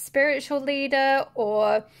kind of spiritual leader,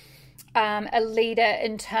 or a leader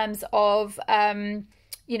in terms of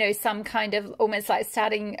you know, some kind of almost like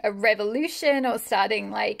starting a revolution, or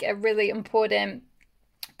starting like a really important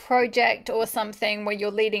project or something where you're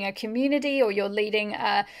leading a community, or you're leading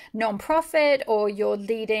a non-profit, or you're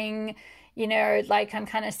leading, you know, like I'm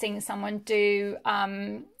kind of seeing someone do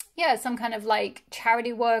yeah, some kind of like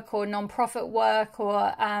charity work or non-profit work,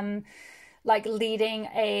 or like leading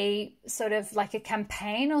a sort of like a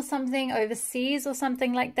campaign or something overseas or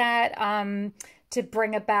something like that, to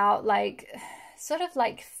bring about like sort of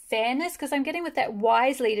like fairness, because I'm getting with that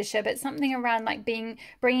wise leadership, it's something around like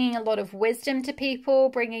bringing a lot of wisdom to people,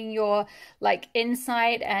 bringing your like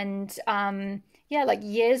insight and yeah, like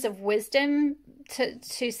years of wisdom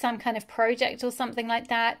to some kind of project or something like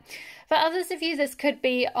that. For others of you this could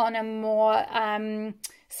be on a more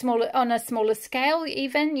smaller scale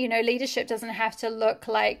even. You know, leadership doesn't have to look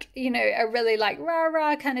like, you know, a really like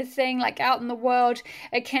rah-rah kind of thing like out in the world.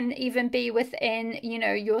 It can even be within, you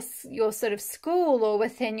know, your sort of school, or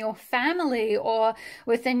within your family, or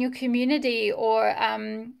within your community, or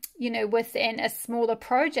you know, within a smaller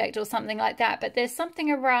project or something like that. But there's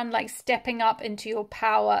something around like stepping up into your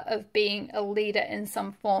power of being a leader in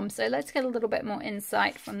some form. So let's get a little bit more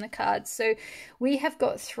insight from the cards. So we have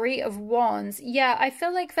got 3 of Wands. Yeah, I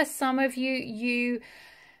feel like for some of you, you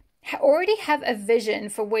already have a vision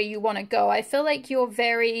for where you want to go. I feel like you're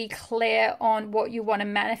very clear on what you want to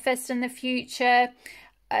manifest in the future.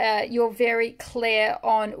 You're very clear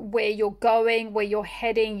on where you're going, where you're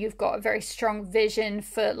heading. You've got a very strong vision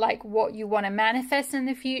for like what you want to manifest in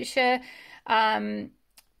the future.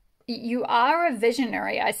 You are a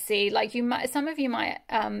visionary, I see. Like you might, some of you might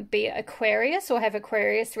be Aquarius, or have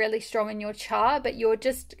Aquarius really strong in your chart, but you're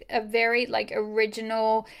just a very like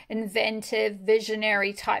original, inventive,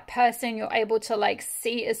 visionary type person. You're able to like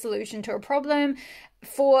see a solution to a problem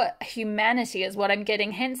for humanity is what I'm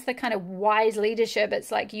getting. Hence the kind of wise leadership.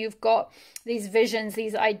 It's like you've got these visions,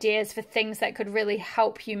 these ideas for things that could really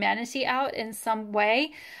help humanity out in some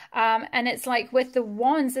way. And it's like with the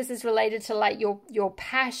wands, this is related to like your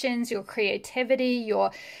passions, your creativity, your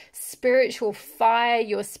spiritual fire,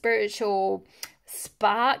 your spiritual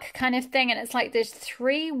spark kind of thing. And it's like there's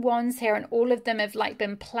 3 wands here, and all of them have like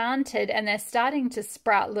been planted, and they're starting to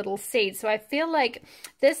sprout little seeds. So I feel like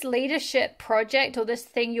this leadership project, or this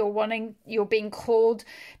thing you're being called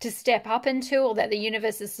to step up into, or that the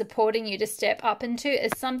universe is supporting you to step up into,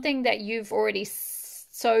 is something that you've already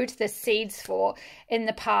sowed the seeds for in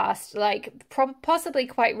the past, like possibly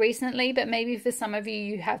quite recently, but maybe for some of you,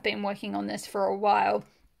 you have been working on this for a while.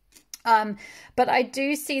 But I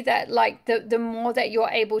do see that like the more that you're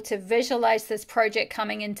able to visualize this project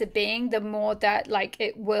coming into being, the more that like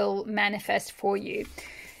it will manifest for you.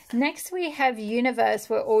 Next we have universe,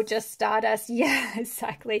 we're all just stardust. Yeah,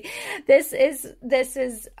 exactly. This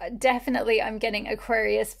is definitely, I'm getting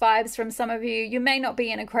Aquarius vibes from some of you. You may not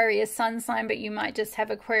be an Aquarius sun sign, but you might just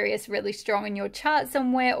have Aquarius really strong in your chart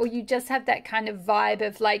somewhere, or you just have that kind of vibe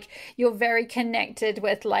of like you're very connected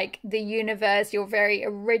with like the universe. You're very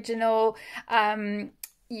original.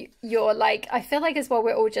 You're like, I feel like as well,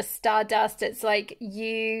 we're all just stardust. It's like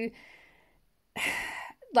you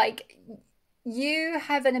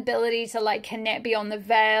have an ability to like connect beyond the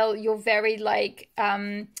veil. You're very like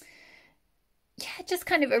yeah, just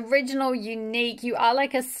kind of original, unique. You are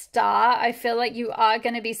like a star. I feel like you are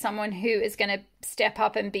going to be someone who is going to step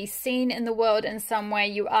up and be seen in the world in some way.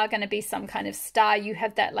 You are going to be some kind of star. You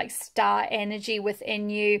have that like star energy within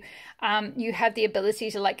you. You have the ability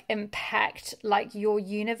to like impact like your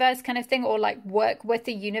universe kind of thing, or like work with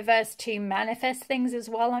the universe to manifest things as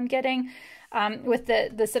well, I'm getting. With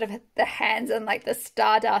the sort of the hands and like the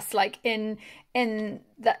stardust like in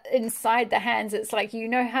the inside the hands. It's like, you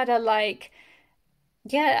know how to like,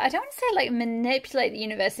 yeah, I don't want to say like manipulate the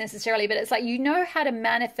universe necessarily, but it's like, you know how to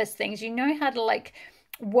manifest things. You know how to like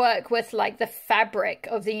work with like the fabric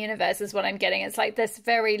of the universe is what I'm getting. It's like this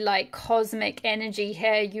very like cosmic energy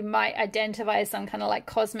here. You might identify as some kind of like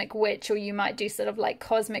cosmic witch, or you might do sort of like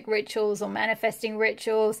cosmic rituals or manifesting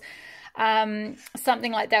rituals,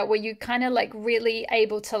 something like that, where you kind of like really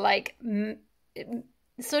able to like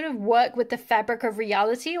sort of work with the fabric of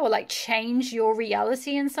reality, or like change your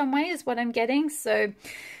reality in some way is what I'm getting. So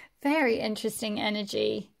very interesting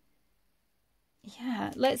energy.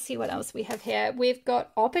 Yeah, let's see what else we have here. We've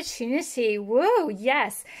got opportunity. Whoa,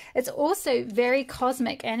 yes. It's also very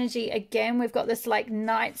cosmic energy. Again, we've got this like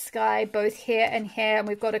night sky both here and here, and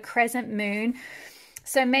we've got a crescent moon.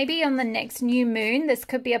 So maybe on the next new moon, this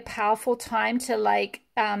could be a powerful time to like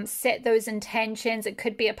set those intentions. It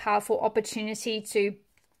could be a powerful opportunity to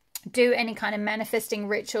do any kind of manifesting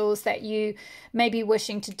rituals that you may be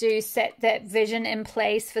wishing to do. Set that vision in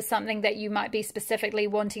place for something that you might be specifically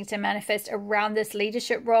wanting to manifest around this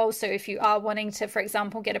leadership role. So if you are wanting to, for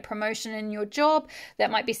example, get a promotion in your job,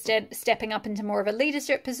 that might be stepping up into more of a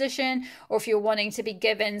leadership position. Or if you're wanting to be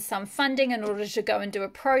given some funding in order to go and do a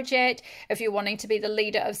project, if you're wanting to be the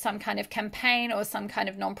leader of some kind of campaign or some kind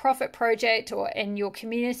of nonprofit project, or in your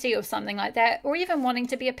community or something like that, or even wanting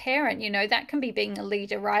to be a parent, you know, that can be being a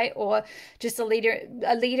leader, right? Or just a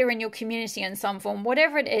leader in your community in some form.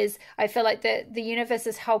 Whatever it is, I feel like the universe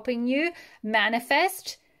is helping you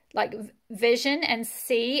manifest like vision and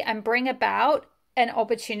see and bring about an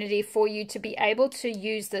opportunity for you to be able to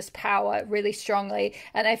use this power really strongly.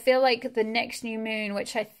 And I feel like the next new moon,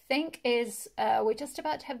 which I think is we're just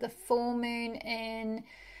about to have the full moon in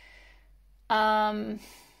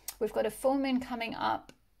we've got a full moon coming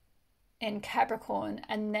up in Capricorn,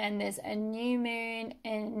 and then there's a new moon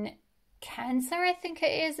in Cancer, I think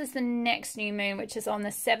it is the next new moon, which is on the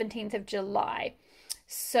 17th of July.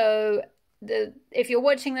 So if you're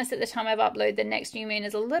watching this at the time of upload, the next new moon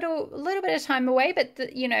is a little bit of time away,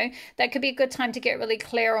 but you know, that could be a good time to get really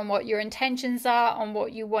clear on what your intentions are, on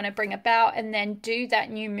what you want to bring about, and then do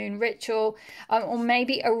that new moon ritual, or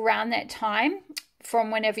maybe around that time.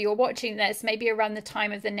 From whenever you're watching this, maybe around the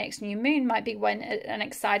time of the next new moon might be when an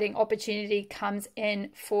exciting opportunity comes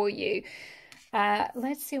in for you.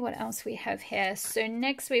 Let's see what else we have here. So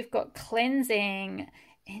next we've got cleansing.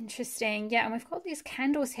 Interesting. Yeah, and we've got these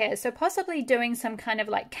candles here. So possibly doing some kind of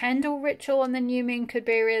like candle ritual on the new moon could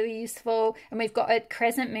be really useful. And we've got a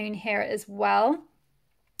crescent moon here as well.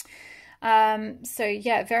 So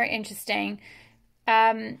yeah, very interesting.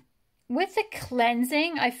 With the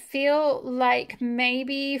cleansing, I feel like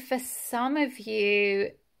maybe for some of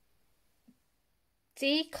you,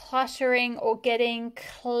 decluttering or getting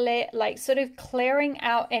clear, like sort of clearing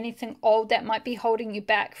out anything old that might be holding you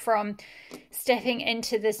back from stepping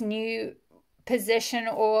into this new position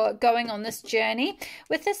or going on this journey.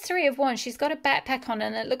 With this Three of Wands, she's got a backpack on,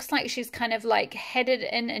 and it looks like she's kind of like headed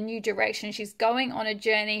in a new direction. She's going on a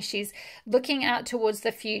journey. She's looking out towards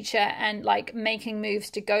the future and like making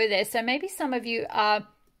moves to go there. So maybe some of you are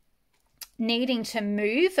needing to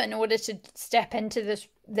move in order to step into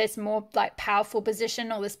this more like powerful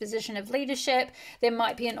position, or this position of leadership. There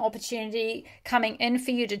might be an opportunity coming in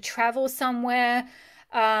for you to travel somewhere.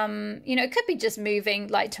 You know, it could be just moving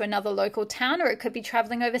like to another local town, or it could be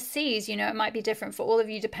traveling overseas. You know, it might be different for all of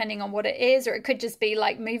you depending on what it is, or it could just be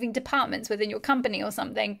like moving departments within your company or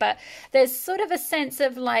something. But there's sort of a sense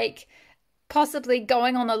of like possibly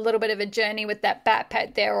going on a little bit of a journey with that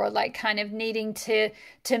backpack there, or like kind of needing to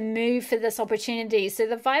move for this opportunity. So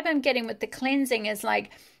the vibe I'm getting with the cleansing is like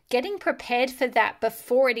getting prepared for that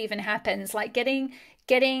before it even happens, like getting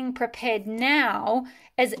prepared now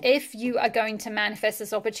as if you are going to manifest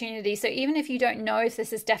this opportunity. So even if you don't know if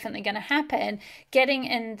this is definitely going to happen, getting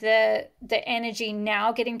in the energy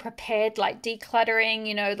now, getting prepared, like decluttering,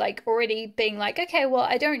 you know, like already being like, okay, well,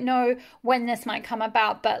 I don't know when this might come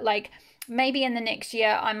about, but like maybe in the next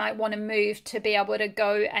year I might want to move to be able to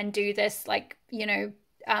go and do this, like, you know,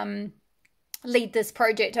 lead this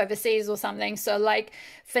project overseas or something. So like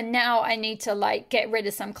for now I need to like get rid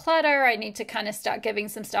of some clutter. I need to kind of start giving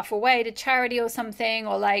some stuff away to charity or something,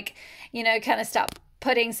 or like, you know, kind of start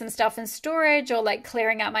putting some stuff in storage, or like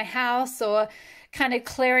clearing out my house, or kind of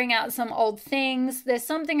clearing out some old things. There's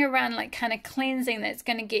something around like kind of cleansing that's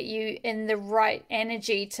going to get you in the right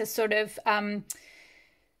energy to sort of, I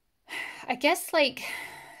guess, like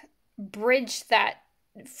bridge that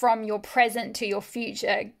from your present to your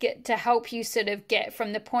future, get to help you sort of get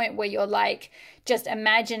from the point where you're like just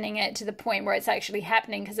imagining it to the point where it's actually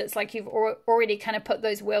happening, because it's like you've already kind of put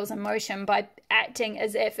those wheels in motion by acting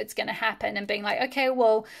as if it's going to happen and being like, okay,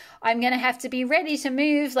 well, I'm going to have to be ready to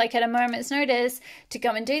move like at a moment's notice to go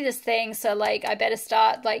and do this thing, so like I better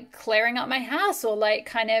start like clearing up my house, or like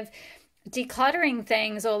kind of decluttering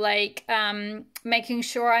things, or like making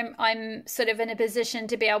sure I'm sort of in a position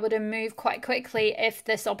to be able to move quite quickly if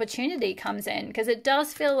this opportunity comes in. Because it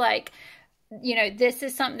does feel like, you know, this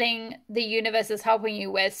is something the universe is helping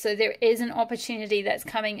you with. So there is an opportunity that's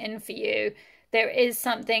coming in for you. There is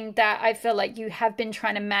something that I feel like you have been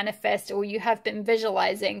trying to manifest, or you have been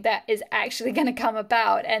visualizing, that is actually going to come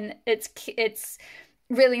about, and it's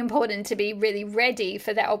really important to be really ready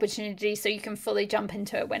for that opportunity so you can fully jump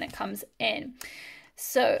into it when it comes in.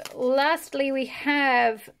 So lastly, we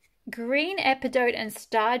have green epidote and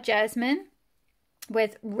star jasmine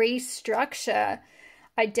with restructure,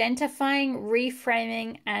 identifying,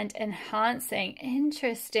 reframing, and enhancing.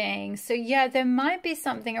 Interesting. So yeah, there might be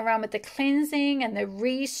something around with the cleansing and the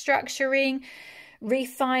restructuring,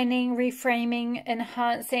 refining, reframing,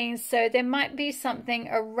 enhancing. So there might be something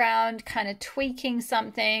around kind of tweaking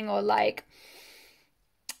something, or like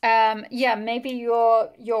yeah, maybe you're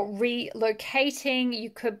relocating. You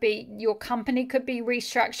could be, your company could be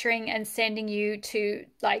restructuring and sending you to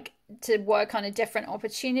like to work on a different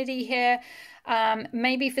opportunity here.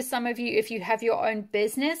 Maybe for some of you, if you have your own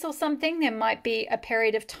business or something, there might be a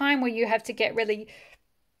period of time where you have to get really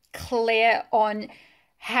clear on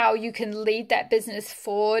how you can lead that business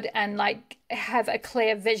forward, and like have a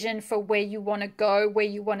clear vision for where you want to go, where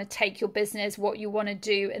you want to take your business, what you want to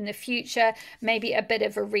do in the future. Maybe a bit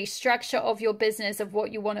of a restructure of your business, of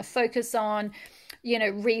what you want to focus on, you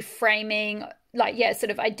know, reframing, like, yeah,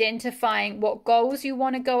 sort of identifying what goals you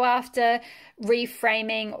want to go after,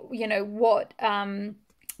 reframing, you know, what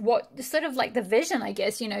sort of like the vision, I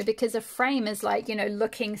guess, you know, because a frame is like, you know,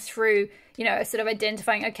 looking through, you know, sort of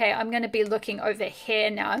identifying, okay, I'm going to be looking over here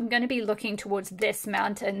now. I'm going to be looking towards this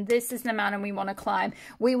mountain. This is the mountain we want to climb.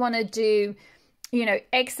 We want to do, you know,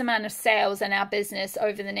 X amount of sales in our business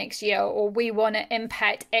over the next year, or we want to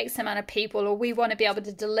impact X amount of people, or we want to be able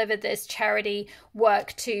to deliver this charity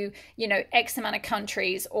work to, you know, X amount of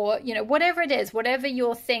countries, or, you know, whatever it is, whatever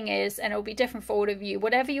your thing is, and it'll be different for all of you,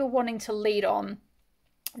 whatever you're wanting to lead on.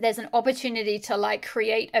 There's an opportunity to like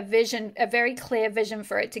create a vision, a very clear vision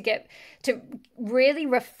for it, to get to really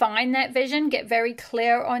refine that vision, get very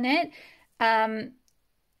clear on it.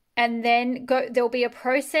 And then there'll be a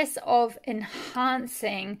process of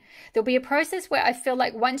enhancing. There'll be a process where I feel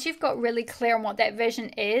like once you've got really clear on what that vision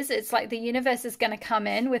is, it's like the universe is going to come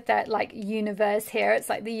in with that, like, universe here. It's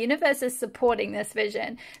like the universe is supporting this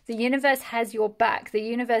vision. The universe has your back. The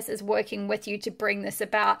universe is working with you to bring this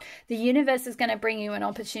about. The universe is going to bring you an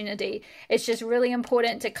opportunity. It's just really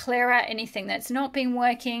important to clear out anything that's not been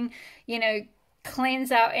working, you know,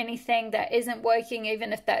 cleanse out anything that isn't working,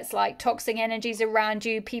 even if that's like toxic energies around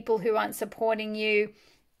you, people who aren't supporting you,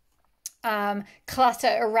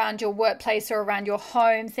 clutter around your workplace or around your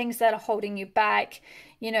home, things that are holding you back.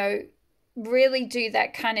 You know, really do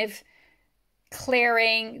that kind of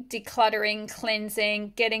clearing, decluttering,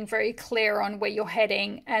 cleansing, getting very clear on where you're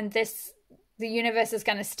heading, and the universe is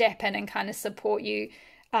going to step in and kind of support you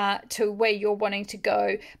to where you're wanting to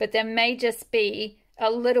go. But there may just be a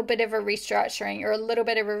little bit of a restructuring or a little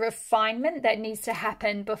bit of a refinement that needs to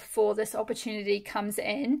happen before this opportunity comes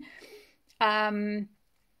in.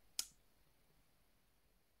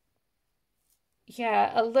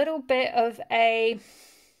 Yeah, a little bit of a...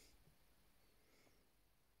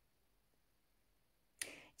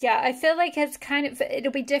 Yeah, I feel like it's kind of,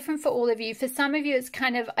 it'll be different for all of you. For some of you, it's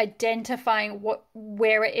kind of identifying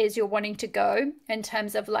where it is you're wanting to go in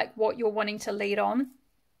terms of like what you're wanting to lead on.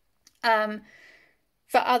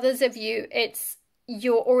 For others of you, it's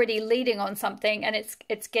you're already leading on something, and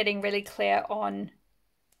it's getting really clear on...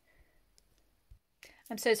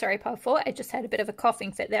 I'm so sorry, part 4. I just had a bit of a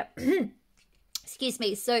coughing fit there. Excuse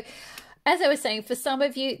me. So as I was saying, for some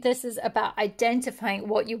of you, this is about identifying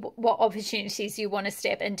what opportunities you want to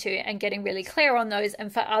step into and getting really clear on those.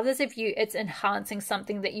 And for others of you, it's enhancing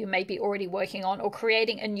something that you may be already working on, or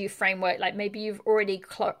creating a new framework. Like maybe you've already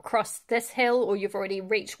crossed this hill, or you've already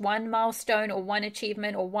reached one milestone or one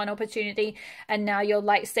achievement or one opportunity. And now you're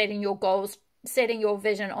like setting your goals, setting your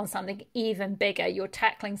vision on something even bigger. You're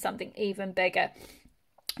tackling something even bigger.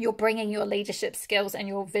 you're bringing your leadership skills and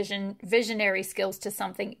your visionary skills to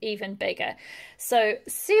something even bigger. So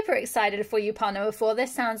super excited for you, part number 4.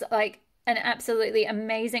 This sounds like an absolutely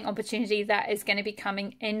amazing opportunity that is going to be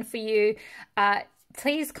coming in for you.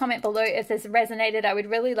 Please comment below if this resonated. I would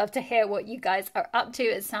really love to hear what you guys are up to.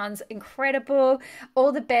 It sounds incredible.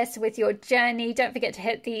 All the best with your journey. Don't forget to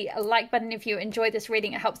hit the like button if you enjoyed this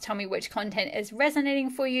reading. It helps tell me which content is resonating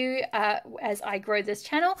for you as I grow this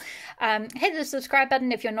channel. Hit the subscribe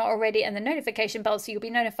button if you're not already, and the notification bell so you'll be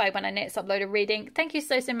notified when I next upload a reading. Thank you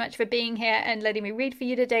so much for being here and letting me read for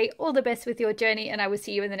you today. All the best with your journey, and I will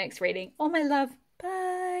see you in the next reading. All my love.